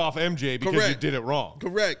piss off MJ because you did it wrong.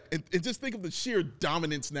 Correct. And just think of the sheer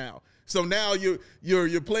dominance now. So now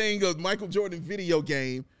you're playing a Michael Jordan video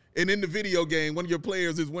game, and in the video game, one of your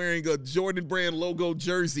players is wearing a Jordan brand logo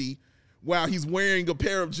jersey while he's wearing a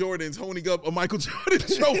pair of Jordans, holding up a Michael Jordan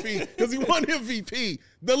trophy because he won MVP.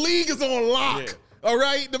 The league is on lock. Yeah. All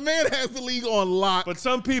right, the man has the league on lock. But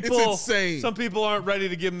some people, it's insane. Some people aren't ready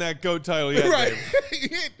to give him that GOAT title yet. Right.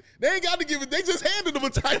 They ain't got to give it. They just handed him a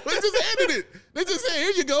title. They just handed it. They just said,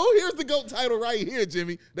 here you go. Here's the GOAT title right here,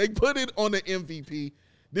 Jimmy. They put it on the MVP.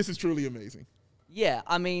 This is truly amazing. Yeah,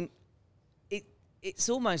 I mean, it's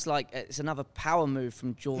almost like it's another power move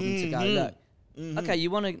from Jordan to go, look, okay, you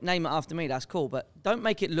want to name it after me, that's cool, but don't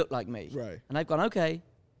make it look like me. Right. And they've gone, okay,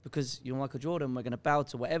 because you're Michael Jordan, we're going to bow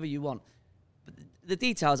to whatever you want. But the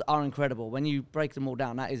details are incredible. When you break them all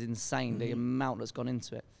down, that is insane, the amount that's gone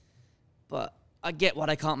into it. But I get why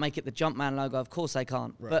they can't make it the Jumpman logo. Of course they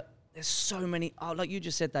can't. Right. But there's so many, like you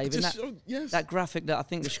just said, Dave, that graphic that I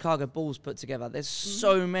think the Chicago Bulls put together, there's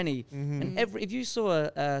so many. And if you saw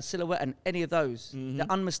a silhouette in any of those, they're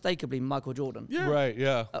unmistakably Michael Jordan. Yeah. Right,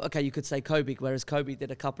 yeah. Okay, you could say Kobe, whereas Kobe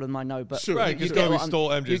did a couple of them I know. But right, because Kobe stole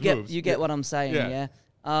MJ's moves. You get what I'm saying, yeah?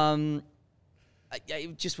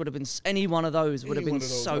 It just would have been, any one of those would have been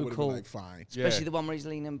so cool. Like, fine. Especially the one where he's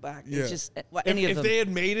leaning back. Yeah. It's just, any of them. If they had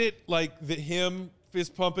made it like him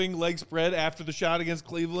fist pumping, leg spread after the shot against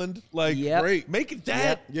Cleveland, like great, make it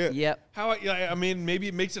that. Yep. How I mean, maybe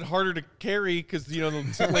it makes it harder to carry because the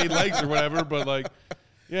splayed legs or whatever. But like,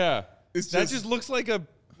 yeah, That just looks like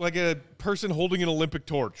a person holding an Olympic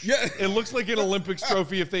torch. Yeah. It looks like an Olympics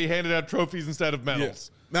trophy if they handed out trophies instead of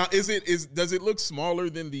medals. Yeah. Now, does it look smaller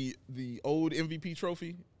than the old MVP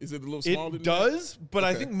trophy? Is it a little smaller? It does, but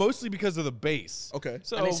I think mostly because of the base. Okay.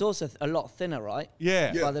 So, and it's also a lot thinner, right?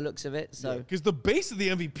 Yeah. By the looks of it. So because the base of the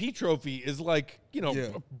MVP trophy is like, a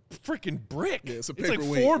freaking brick. Yeah, it's a like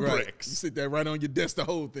paperweight. 4 right. bricks. You sit there right on your desk to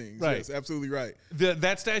hold things. Right. Yes, absolutely right.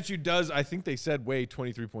 That statue does, I think they said, weigh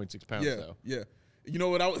 23.6 pounds, though. Yeah. You know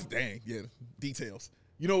what details.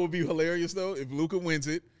 You know what would be hilarious, though? If Luka wins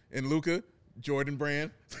it, and Luka, Jordan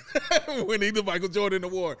brand, winning the Michael Jordan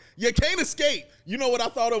Award. You can't escape. You know what I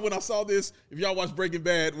thought of when I saw this? If y'all watch Breaking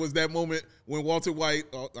Bad, was that moment when Walter White,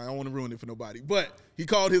 I don't want to ruin it for nobody, but he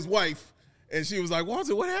called his wife, and she was like,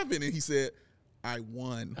 Walter, what happened? And he said, I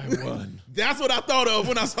won. That's what I thought of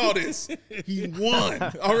when I saw this. He won.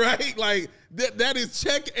 All right? Like, that is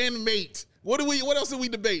check and mate. What else are we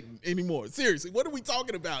debating anymore? Seriously, what are we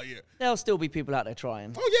talking about here? There'll still be people out there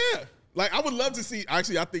trying. Oh, yeah. Like, I would love to see –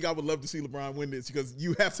 actually, I think I would love to see LeBron win this because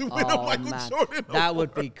you have to win the Michael Jordan Award. That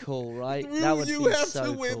would be cool, right? That would you be have so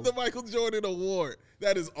to win cool. the Michael Jordan Award.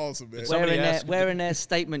 That is awesome, man. Wearing their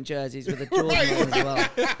statement jerseys with a Jordan on as well.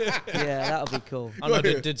 Yeah, that would be cool. I don't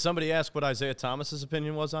know, did somebody ask what Isaiah Thomas's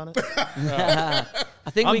opinion was on it? I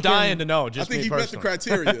think I'm dying to know. Just I think me he met the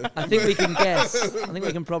criteria. I think we can guess. I think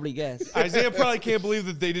we can probably guess. Isaiah probably can't believe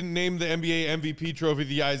that they didn't name the NBA MVP trophy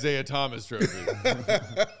the Isaiah Thomas trophy.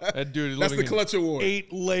 That dude is That's living the Clutch Award.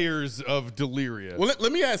 8 layers of delirium. Well,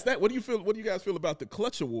 let me ask that. What do you guys feel about the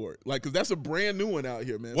Clutch Award? Like, because that's a brand new one out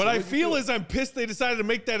here, man. What I feel is I'm pissed they decided to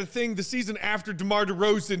make that a thing the season after DeMar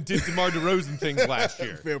DeRozan did DeMar DeRozan things last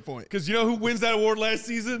year. Fair point. Because you know who wins that award last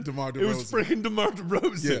season? DeMar It was DeRozan. freaking DeMar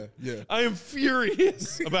DeRozan. Yeah. I am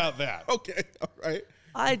furious about that. Okay, all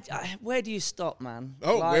right. Where do you stop, man?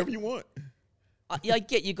 Oh, wherever you want. I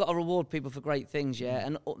get you got to reward people for great things, yeah,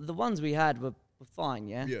 and the ones we had were fine,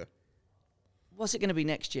 yeah. Yeah. What's it going to be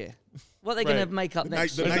next year? What are they going to make up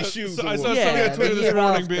next The year? nice shoes. I saw award. somebody on Twitter the this year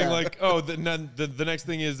morning after. being like, "Oh, the next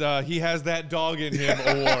thing is he has that dog in him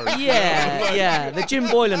award." Yeah, the Jim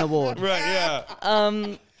Boylan Award. Right?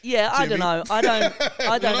 Yeah. Yeah, I don't know. I don't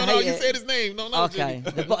No, hate you it. said his name. No, Okay,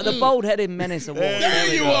 Jimmy. the bald-headed menace award.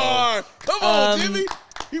 There you are. Come on, Jimmy.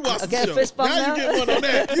 He watched I the get a show. fist bump now now? you get one on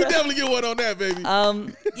that. You definitely get one on that, baby.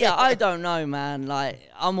 Yeah, I don't know, man. Like,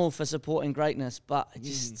 I'm all for supporting greatness, but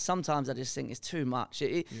sometimes I just think it's too much.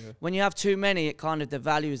 When you have too many, it kind of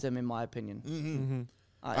devalues them, in my opinion.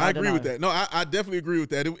 I agree with that. No, I definitely agree with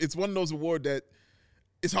that. It's one of those awards that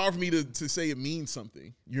it's hard for me to say it means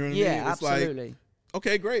something. You know what I mean? Yeah, It's absolutely. like,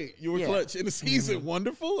 okay, great. You were Yeah. clutch in the season.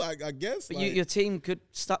 Wonderful, I guess. But like, your team could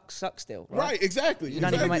suck still, right? right, exactly. You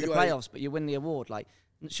don't even make the like- playoffs, but you win the award. Like,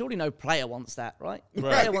 surely no player wants that, right? The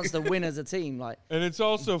Right. player wants to win as a team. Like, And it's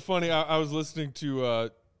also funny. I was listening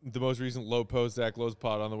to the most recent Low Post, Zach Lowe's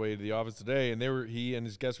pod on the way to the office today, and he and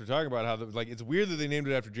his guests were talking about how it's weird that they named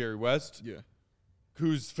it after Jerry West. Yeah.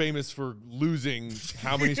 Who's famous for losing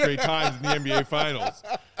how many straight times in the NBA Finals.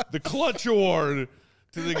 The Clutch Award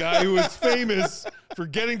to the guy who is famous for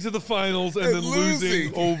getting to the finals and then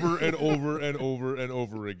losing over and over and over and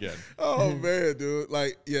over again. Oh, man, dude.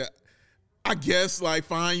 Like, yeah. I guess, like,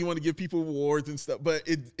 fine, you want to give people awards and stuff, but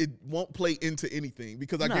it won't play into anything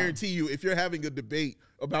because I guarantee you, if you're having a debate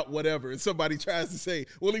about whatever and somebody tries to say,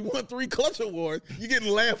 well, he won 3 Clutch Awards, you're getting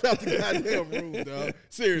laughed out the goddamn room, dog.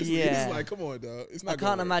 Seriously. Yeah. It's like, come on, dog. It's not I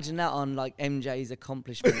can't imagine that on, like, MJ's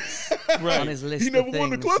accomplishments on his list He of never things. won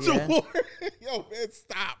the Clutch yeah? Award. Yo, man,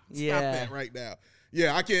 stop. Yeah. Stop that right now.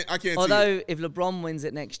 Yeah, I can't see it. Although, if LeBron wins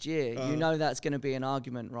it next year, you know that's going to be an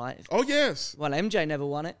argument, right? Oh, yes. Well, MJ never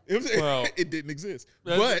won it. Well, it didn't exist.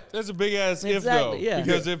 But That's a big ass if Exactly, though, yeah.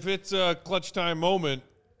 because if it's a clutch time moment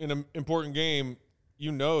in an important game,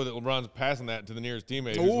 you know that LeBron's passing that to the nearest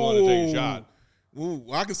teammate who's willing to take a shot. Ooh,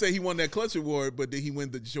 well, I could say he won that Clutch Award, but did he win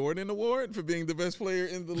the Jordan Award for being the best player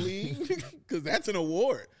in the league? Because that's an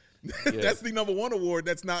award. That's the #1 award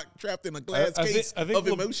that's not trapped in a glass case of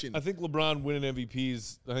emotion. I think LeBron winning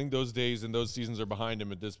MVPs, I think those days and those seasons are behind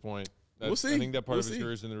him at this point. We'll see. I think that part We'll of his see.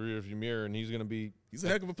 career is in the rearview mirror, and he's going to be. He's a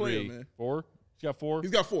heck of a player, 3, man. 4? He's got 4?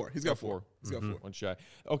 He's got 4. He's got 4. He's got 4. One shy.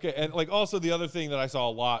 Okay, and like also the other thing that I saw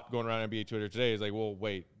a lot going around NBA Twitter today is like, well,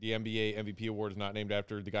 wait, the NBA MVP award is not named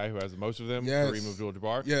after the guy who has the most of them, Yes. Kareem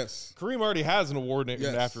Abdul-Jabbar. Yes. Kareem already has an award named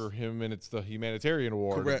Yes. after him, and it's the humanitarian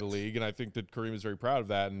award Correct. of the league, and I think that Kareem is very proud of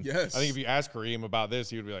that. And Yes. I think if you ask Kareem about this,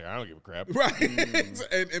 he would be like, I don't give a crap.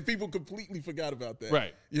 Right. and people completely forgot about that.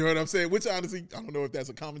 Right. You know what I'm saying? Which honestly, I don't know if that's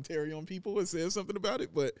a commentary on people or says something about it,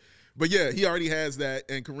 but yeah, he already has that,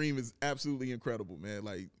 and Kareem is absolutely incredible, man.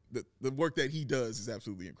 Like, the work that he does is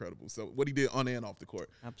absolutely incredible. So what he did on and off the court,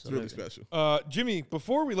 absolutely. is really special. Jimmy,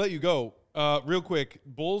 before we let you go, real quick,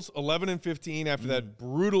 Bulls 11-15 after that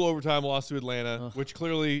brutal overtime loss to Atlanta, which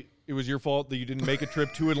clearly it was your fault that you didn't make a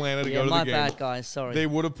trip to Atlanta to go to the game. My bad, guys. Sorry. They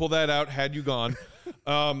would have pulled that out had you gone.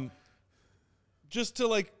 Just to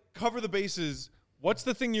like cover the bases, what's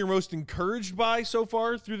the thing you're most encouraged by so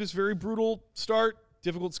far through this very brutal start?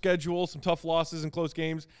 Difficult schedule, some tough losses and close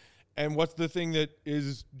games. And what's the thing that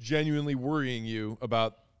is genuinely worrying you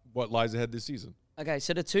about what lies ahead this season? Okay,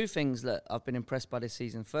 so the two things that I've been impressed by this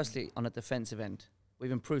season, firstly, on a defensive end.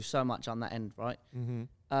 We've improved so much on that end, right? Mm-hmm.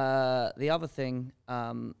 The other thing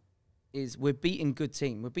is we're beating good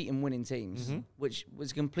teams. We're beating winning teams, which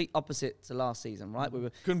was complete opposite to last season, right? We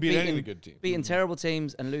were couldn't beat any of the good teams. Beating terrible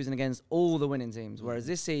teams and losing against all the winning teams, whereas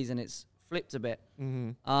this season it's flipped a bit.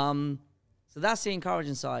 So that's the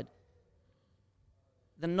encouraging side.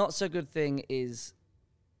 The not so good thing is,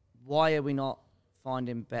 why are we not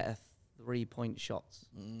finding better 3-point shots?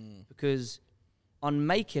 Because on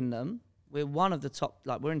making them, we're one of the top,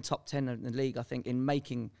 like we're in top 10 in the league, I think, in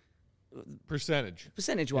making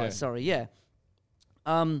percentage-wise. Sorry, yeah.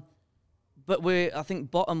 But we're, I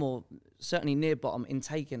think, bottom or certainly near bottom in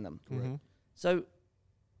taking them. So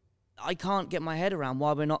I can't get my head around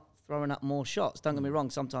why we're not throwing up more shots. Don't get me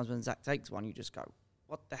wrong. Sometimes when Zach takes one, you just go,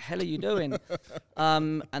 what the hell are you doing?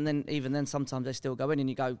 And then even then, sometimes they still go in and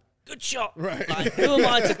you go, good shot. Right. Like, who am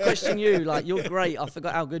I to question you? Like, you're great. I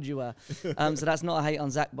forgot how good you were. So that's not a hate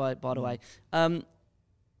on Zach, by the way.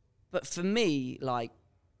 But for me, like,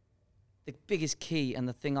 the biggest key and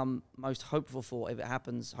the thing I'm most hopeful for, if it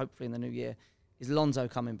happens, hopefully in the new year, is Lonzo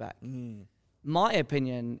coming back. My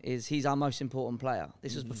opinion is he's our most important player.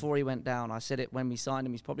 This was before he went down. I said it when we signed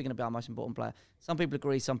him. He's probably going to be our most important player. Some people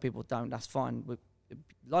agree, some people don't. That's fine.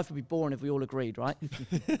 Life would be boring if we all agreed, right?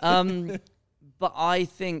 But I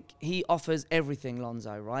think he offers everything,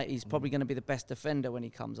 Lonzo, right? He's probably going to be the best defender when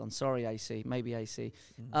he comes on. Sorry, AC. Maybe AC.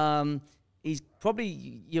 He's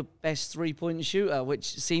probably your best three-point shooter,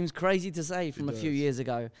 which seems crazy to say from a few years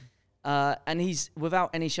ago. And he's,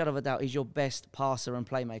 without any shadow of a doubt, he's your best passer and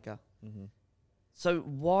playmaker. So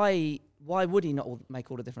why would he not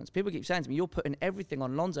make all the difference? People keep saying to me, you're putting everything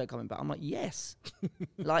on Lonzo coming back. I'm like, yes.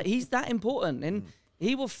 Like, he's that important. And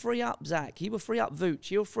he will free up Zach. He will free up Vooch.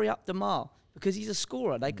 He'll free up DeMar because he's a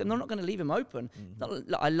scorer. They're not going to leave him open.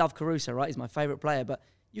 I love Caruso, right? He's my favorite player. But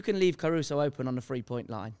you can leave Caruso open on the three-point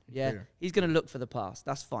line. Yeah, he's going to look for the pass.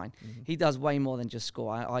 That's fine. He does way more than just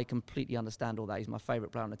score. I completely understand all that. He's my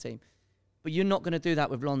favorite player on the team. But you're not going to do that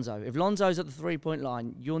with Lonzo. If Lonzo's at the three-point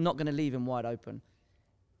line, you're not going to leave him wide open.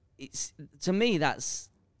 It's, to me, that's...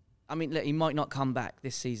 I mean, look, he might not come back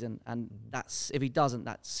this season, and that's, if he doesn't,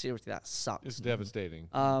 seriously, that sucks. It's devastating.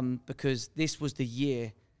 Because this was the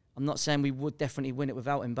year. I'm not saying we would definitely win it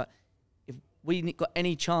without him, but if we got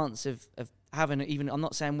any chance of having even, I'm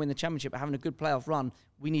not saying win the championship, but having a good playoff run,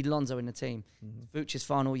 we need Lonzo in the team. Vooch's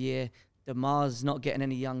final year. DeMar's not getting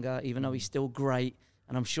any younger, even though he's still great,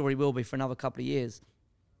 and I'm sure he will be for another couple of years.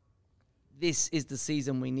 This is the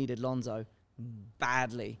season we needed Lonzo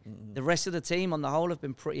badly. The rest of the team on the whole have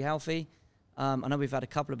been pretty healthy. I know we've had a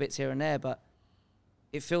couple of bits here and there, but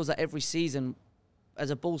it feels like every season,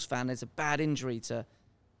 as a Bulls fan, there's a bad injury to,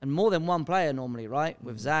 and more than one player normally, right?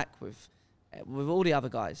 With Zach, with all the other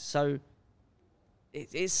guys. So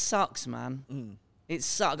it sucks, man. It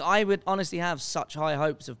sucks. I would honestly have such high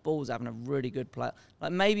hopes of Bulls having a really good player.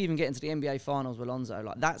 Like, maybe even getting to the NBA Finals with Lonzo.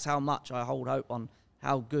 Like, that's how much I hold hope on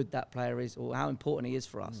how good that player is or how important he is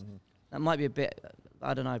for us. That might be a bit,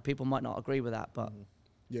 I don't know, people might not agree with that, but...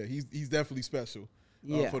 Yeah, he's definitely special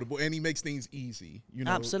for the ball, and he makes things easy. You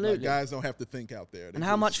know, absolutely. Like, guys don't have to think out there. And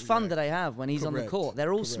how much fun do they have when he's on the court?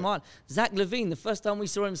 They're all smiling. Zach LaVine, the first time we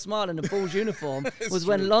saw him smile in the Bulls uniform was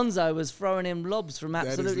when Lonzo was throwing him lobs from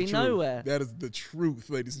absolutely nowhere. That is the truth,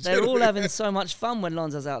 ladies and They're gentlemen. all having so much fun when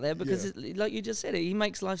Lonzo's out there because, like you just said, he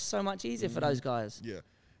makes life so much easier for those guys. Yeah.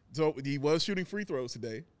 So he was shooting free throws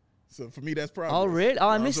today. So for me, that's progress. Oh, really? Oh,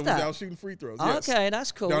 I missed that. Was out shooting free throws. Yes. Okay,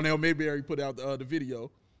 that's cool. Donnell Mayberry put out the video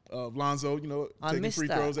of Lonzo, taking free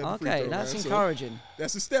throws at the free throw line. Okay, that's encouraging. So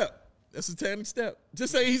that's a step. That's a tiny step.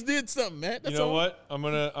 Just say he did something, Matt. That's you know all. what? I'm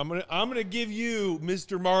gonna give you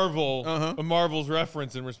Mr. Marvel a Marvel's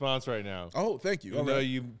reference in response right now. Oh, thank you. You know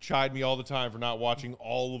you chide me all the time for not watching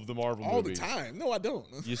all of the Marvel movies. All the time? No, I don't.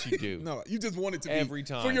 Yes, you do. No, you just want it to be every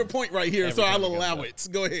time for your point right here. So I'll allow it.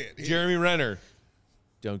 Go ahead. Jeremy Renner.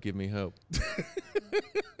 Don't give me hope.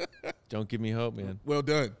 Don't give me hope, man. Well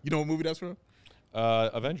done. You know what movie that's from?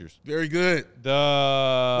 Avengers. Very good.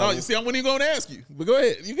 No, you see, I wasn't even going to ask you, but go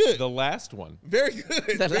ahead. You good? The last one. Very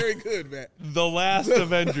good. Very good, Matt. The last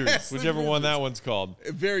Avengers, whichever one that one's called.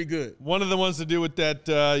 Very good. One of the ones to do with that,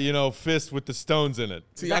 fist with the stones in it.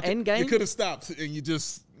 See, that Endgame? You could have stopped, and you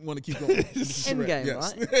just want to keep going. Endgame,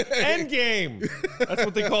 yes. right? Endgame. That's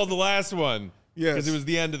what they called the last one. Yes. Because it was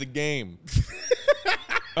the end of the game.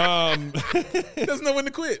 He doesn't know when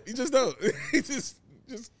to quit. He just don't. He just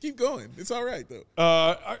keep going. It's all right, though.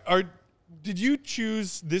 Did you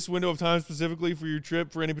choose this window of time specifically for your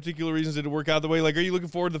trip for any particular reasons? Did it work out the way? Like, are you looking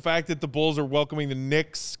forward to the fact that the Bulls are welcoming the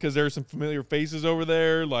Knicks because there are some familiar faces over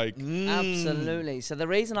there? Like, Absolutely. So the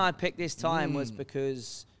reason I picked this time was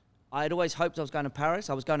because I had always hoped I was going to Paris.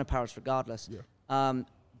 I was going to Paris regardless. Yeah.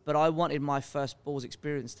 But I wanted my first Bulls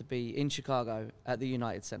experience to be in Chicago at the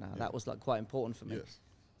United Center. Yeah. That was like quite important for me. Yes.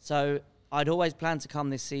 So I'd always planned to come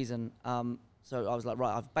this season. So I was like,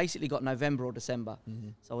 right, I've basically got November or December.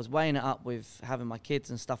 So I was weighing it up with having my kids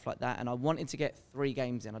and stuff like that. And I wanted to get 3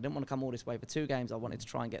 games in. I didn't want to come all this way for 2 games. I wanted to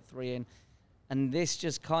try and get 3 in. And this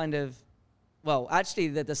just kind of, well, actually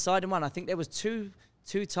the deciding one, I think there was two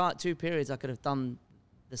periods I could have done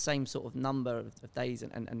the same sort of number of days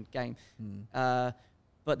and game.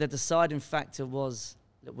 But the deciding factor was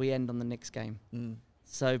that we end on the Knicks game.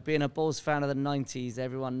 So being a Bulls fan of the 90s,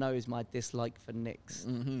 everyone knows my dislike for Knicks.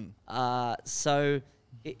 So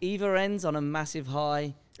it either ends on a massive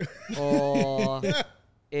high or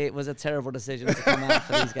it was a terrible decision to come out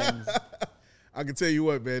for these games. I can tell you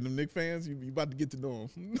what, man, them Knicks fans, you about to get to know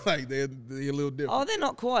them. Like, they're a little different. Oh, they're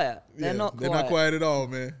not quiet. They're not quiet. They're not quiet at all,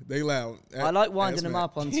 man. They loud. I like winding them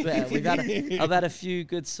up on Twitter. I've had a few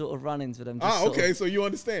good sort of run-ins with them. Okay, so you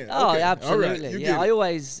understand. Oh, okay. absolutely. Right. Yeah, I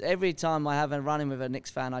always, every time I have a run-in with a Knicks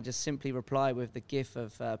fan, I just simply reply with the gif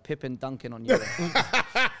of Pippen dunking on you.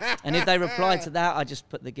 And if they reply to that, I just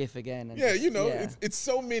put the gif again. And it's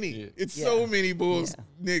so many. Yeah. It's so many Bulls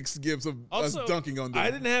Knicks gifs of us dunking on them. I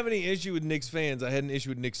didn't have any issue with Knicks fans. I had an issue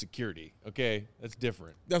with Knicks security. Okay, that's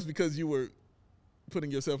different. That's because you were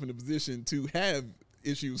putting yourself in a position to have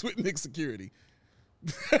issues with Knicks security.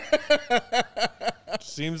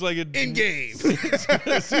 Seems like a in game.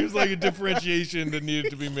 Seems like a differentiation that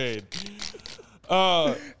needed to be made.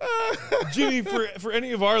 Jimmy, for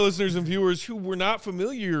any of our listeners and viewers who were not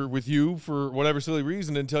familiar with you for whatever silly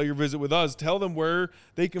reason until your visit with us, tell them where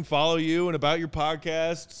they can follow you and about your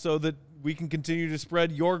podcast so that we can continue to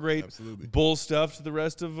spread your great Bull stuff to the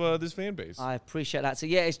rest of this fan base. I appreciate that. So,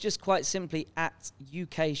 yeah, it's just quite simply at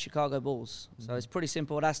UK Chicago Bulls. So it's pretty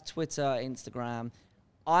simple. That's Twitter, Instagram.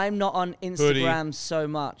 I'm not on Instagram so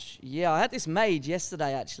much. Yeah, I had this made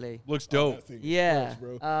yesterday, actually. Looks dope. Yeah,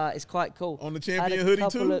 it's quite cool. On the champion hoodie,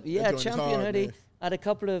 too? Champion hoodie. Man. I had a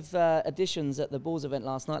couple of additions at the Bulls event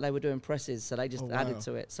last night. They were doing presses, so they just added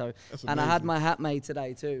to it. So, and I had my hat made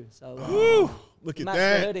today, too. So, look at match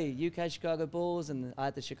that. The hoodie, UK Chicago Bulls, and I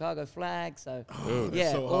had the Chicago flag. So,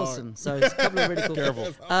 yeah, so awesome. So, it's a couple of really cool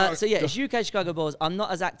things. So, yeah, it's UK Chicago Bulls. I'm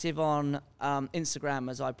not as active on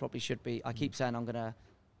Instagram as I probably should be. I keep saying I'm going to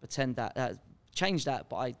pretend that, change that,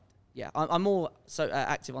 but I'm more so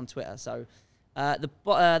active on Twitter. So, the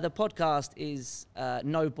podcast is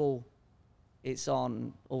No Bull. It's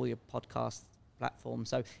on all your podcast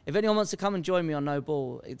platforms. So if anyone wants to come and join me on No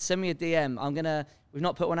Bull, send me a DM. We've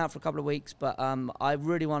not put one out for a couple of weeks, but I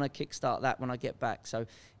really want to kickstart that when I get back. So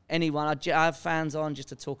anyone, I have fans on just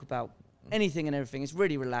to talk about anything and everything. It's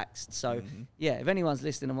really relaxed. So yeah, if anyone's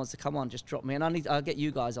listening and wants to come on, just drop me, and I'll get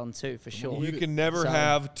you guys on too for sure. You can never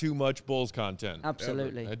have too much Bulls content.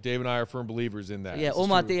 Absolutely. Dave and I are firm believers in that. Yeah, all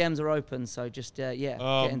my DMs are open, so just get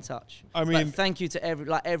in touch. I mean, thank you to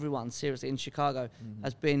everyone. Seriously, in Chicago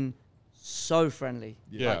has been so friendly,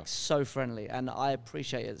 so friendly, and I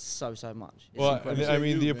appreciate it so much. It's I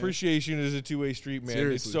mean, the appreciation is a two-way street, man.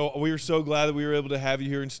 Seriously. We were so glad that we were able to have you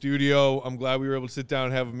here in studio. I'm glad we were able to sit down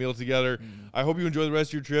and have a meal together. I hope you enjoy the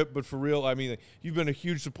rest of your trip, but for real, I mean, you've been a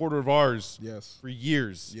huge supporter of ours for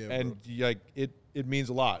years, and it means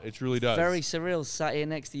a lot. It truly does. Very surreal sat here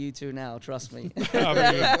next to you two now, trust me.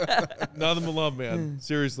 Nothing but love, man.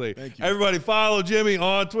 Seriously. Thank you. Everybody follow Jimmy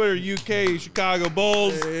on Twitter, UK Chicago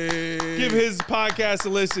Bulls. Hey. Give his podcast a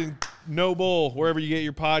listen, No Bull, wherever you get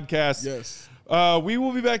your podcasts. Yes. We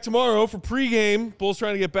will be back tomorrow for pregame. Bulls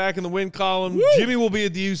trying to get back in the win column. Woo! Jimmy will be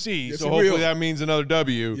at the UC, so hopefully that means another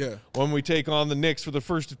W when we take on the Knicks for the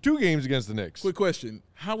first of 2 games against the Knicks. Quick question.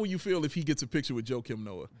 How will you feel if he gets a picture with Joakim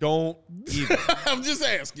Noah? Don't even. I'm just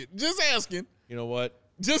asking. Just asking. You know what?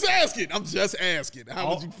 Just asking. I'm just asking.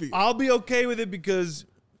 How would you feel? I'll be okay with it because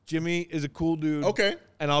Jimmy is a cool dude. Okay.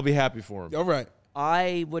 And I'll be happy for him. All right.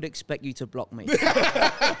 I would expect you to block me.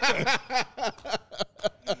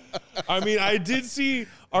 I mean, I did see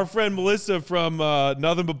our friend Melissa from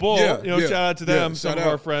Nothing But Bull. Shout out to them, some of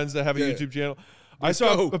our friends that have a YouTube channel. I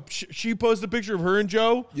saw she posted a picture of her and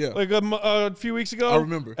Joe like a few weeks ago. I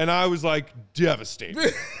remember. And I was like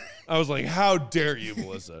devastated. I was like, how dare you,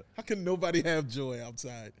 Melissa? How can nobody have joy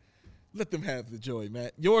outside? Let them have the joy,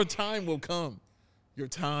 Matt. Your time will come. Your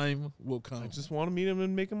time will come. I just want to meet him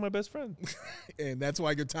and make him my best friend. And that's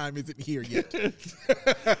why your time isn't here yet.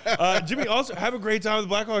 Jimmy, also have a great time at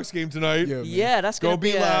the Blackhawks game tonight. Yeah, that's going to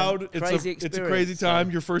be loud. It's a crazy time.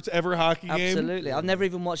 Your first ever hockey game. Absolutely. I've never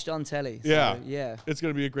even watched it on telly. So, yeah. It's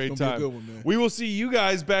going to be a great time. Be a good one, man. We will see you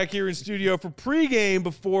guys back here in studio for pregame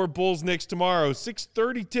before Bulls Knicks tomorrow.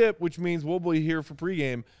 6:30 tip, which means we'll be here for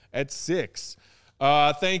pregame at 6.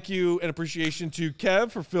 Thank you and appreciation to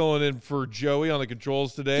Kev for filling in for Joey on the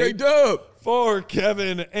controls today. J-Dub! For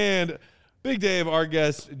Kevin and Big Dave, our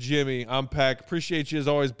guest, Jimmy. I'm Peck. Appreciate you as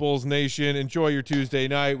always, Bulls Nation. Enjoy your Tuesday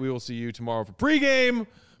night. We will see you tomorrow for pregame.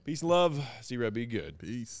 Peace and love. See Red be good.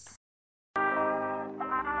 Peace.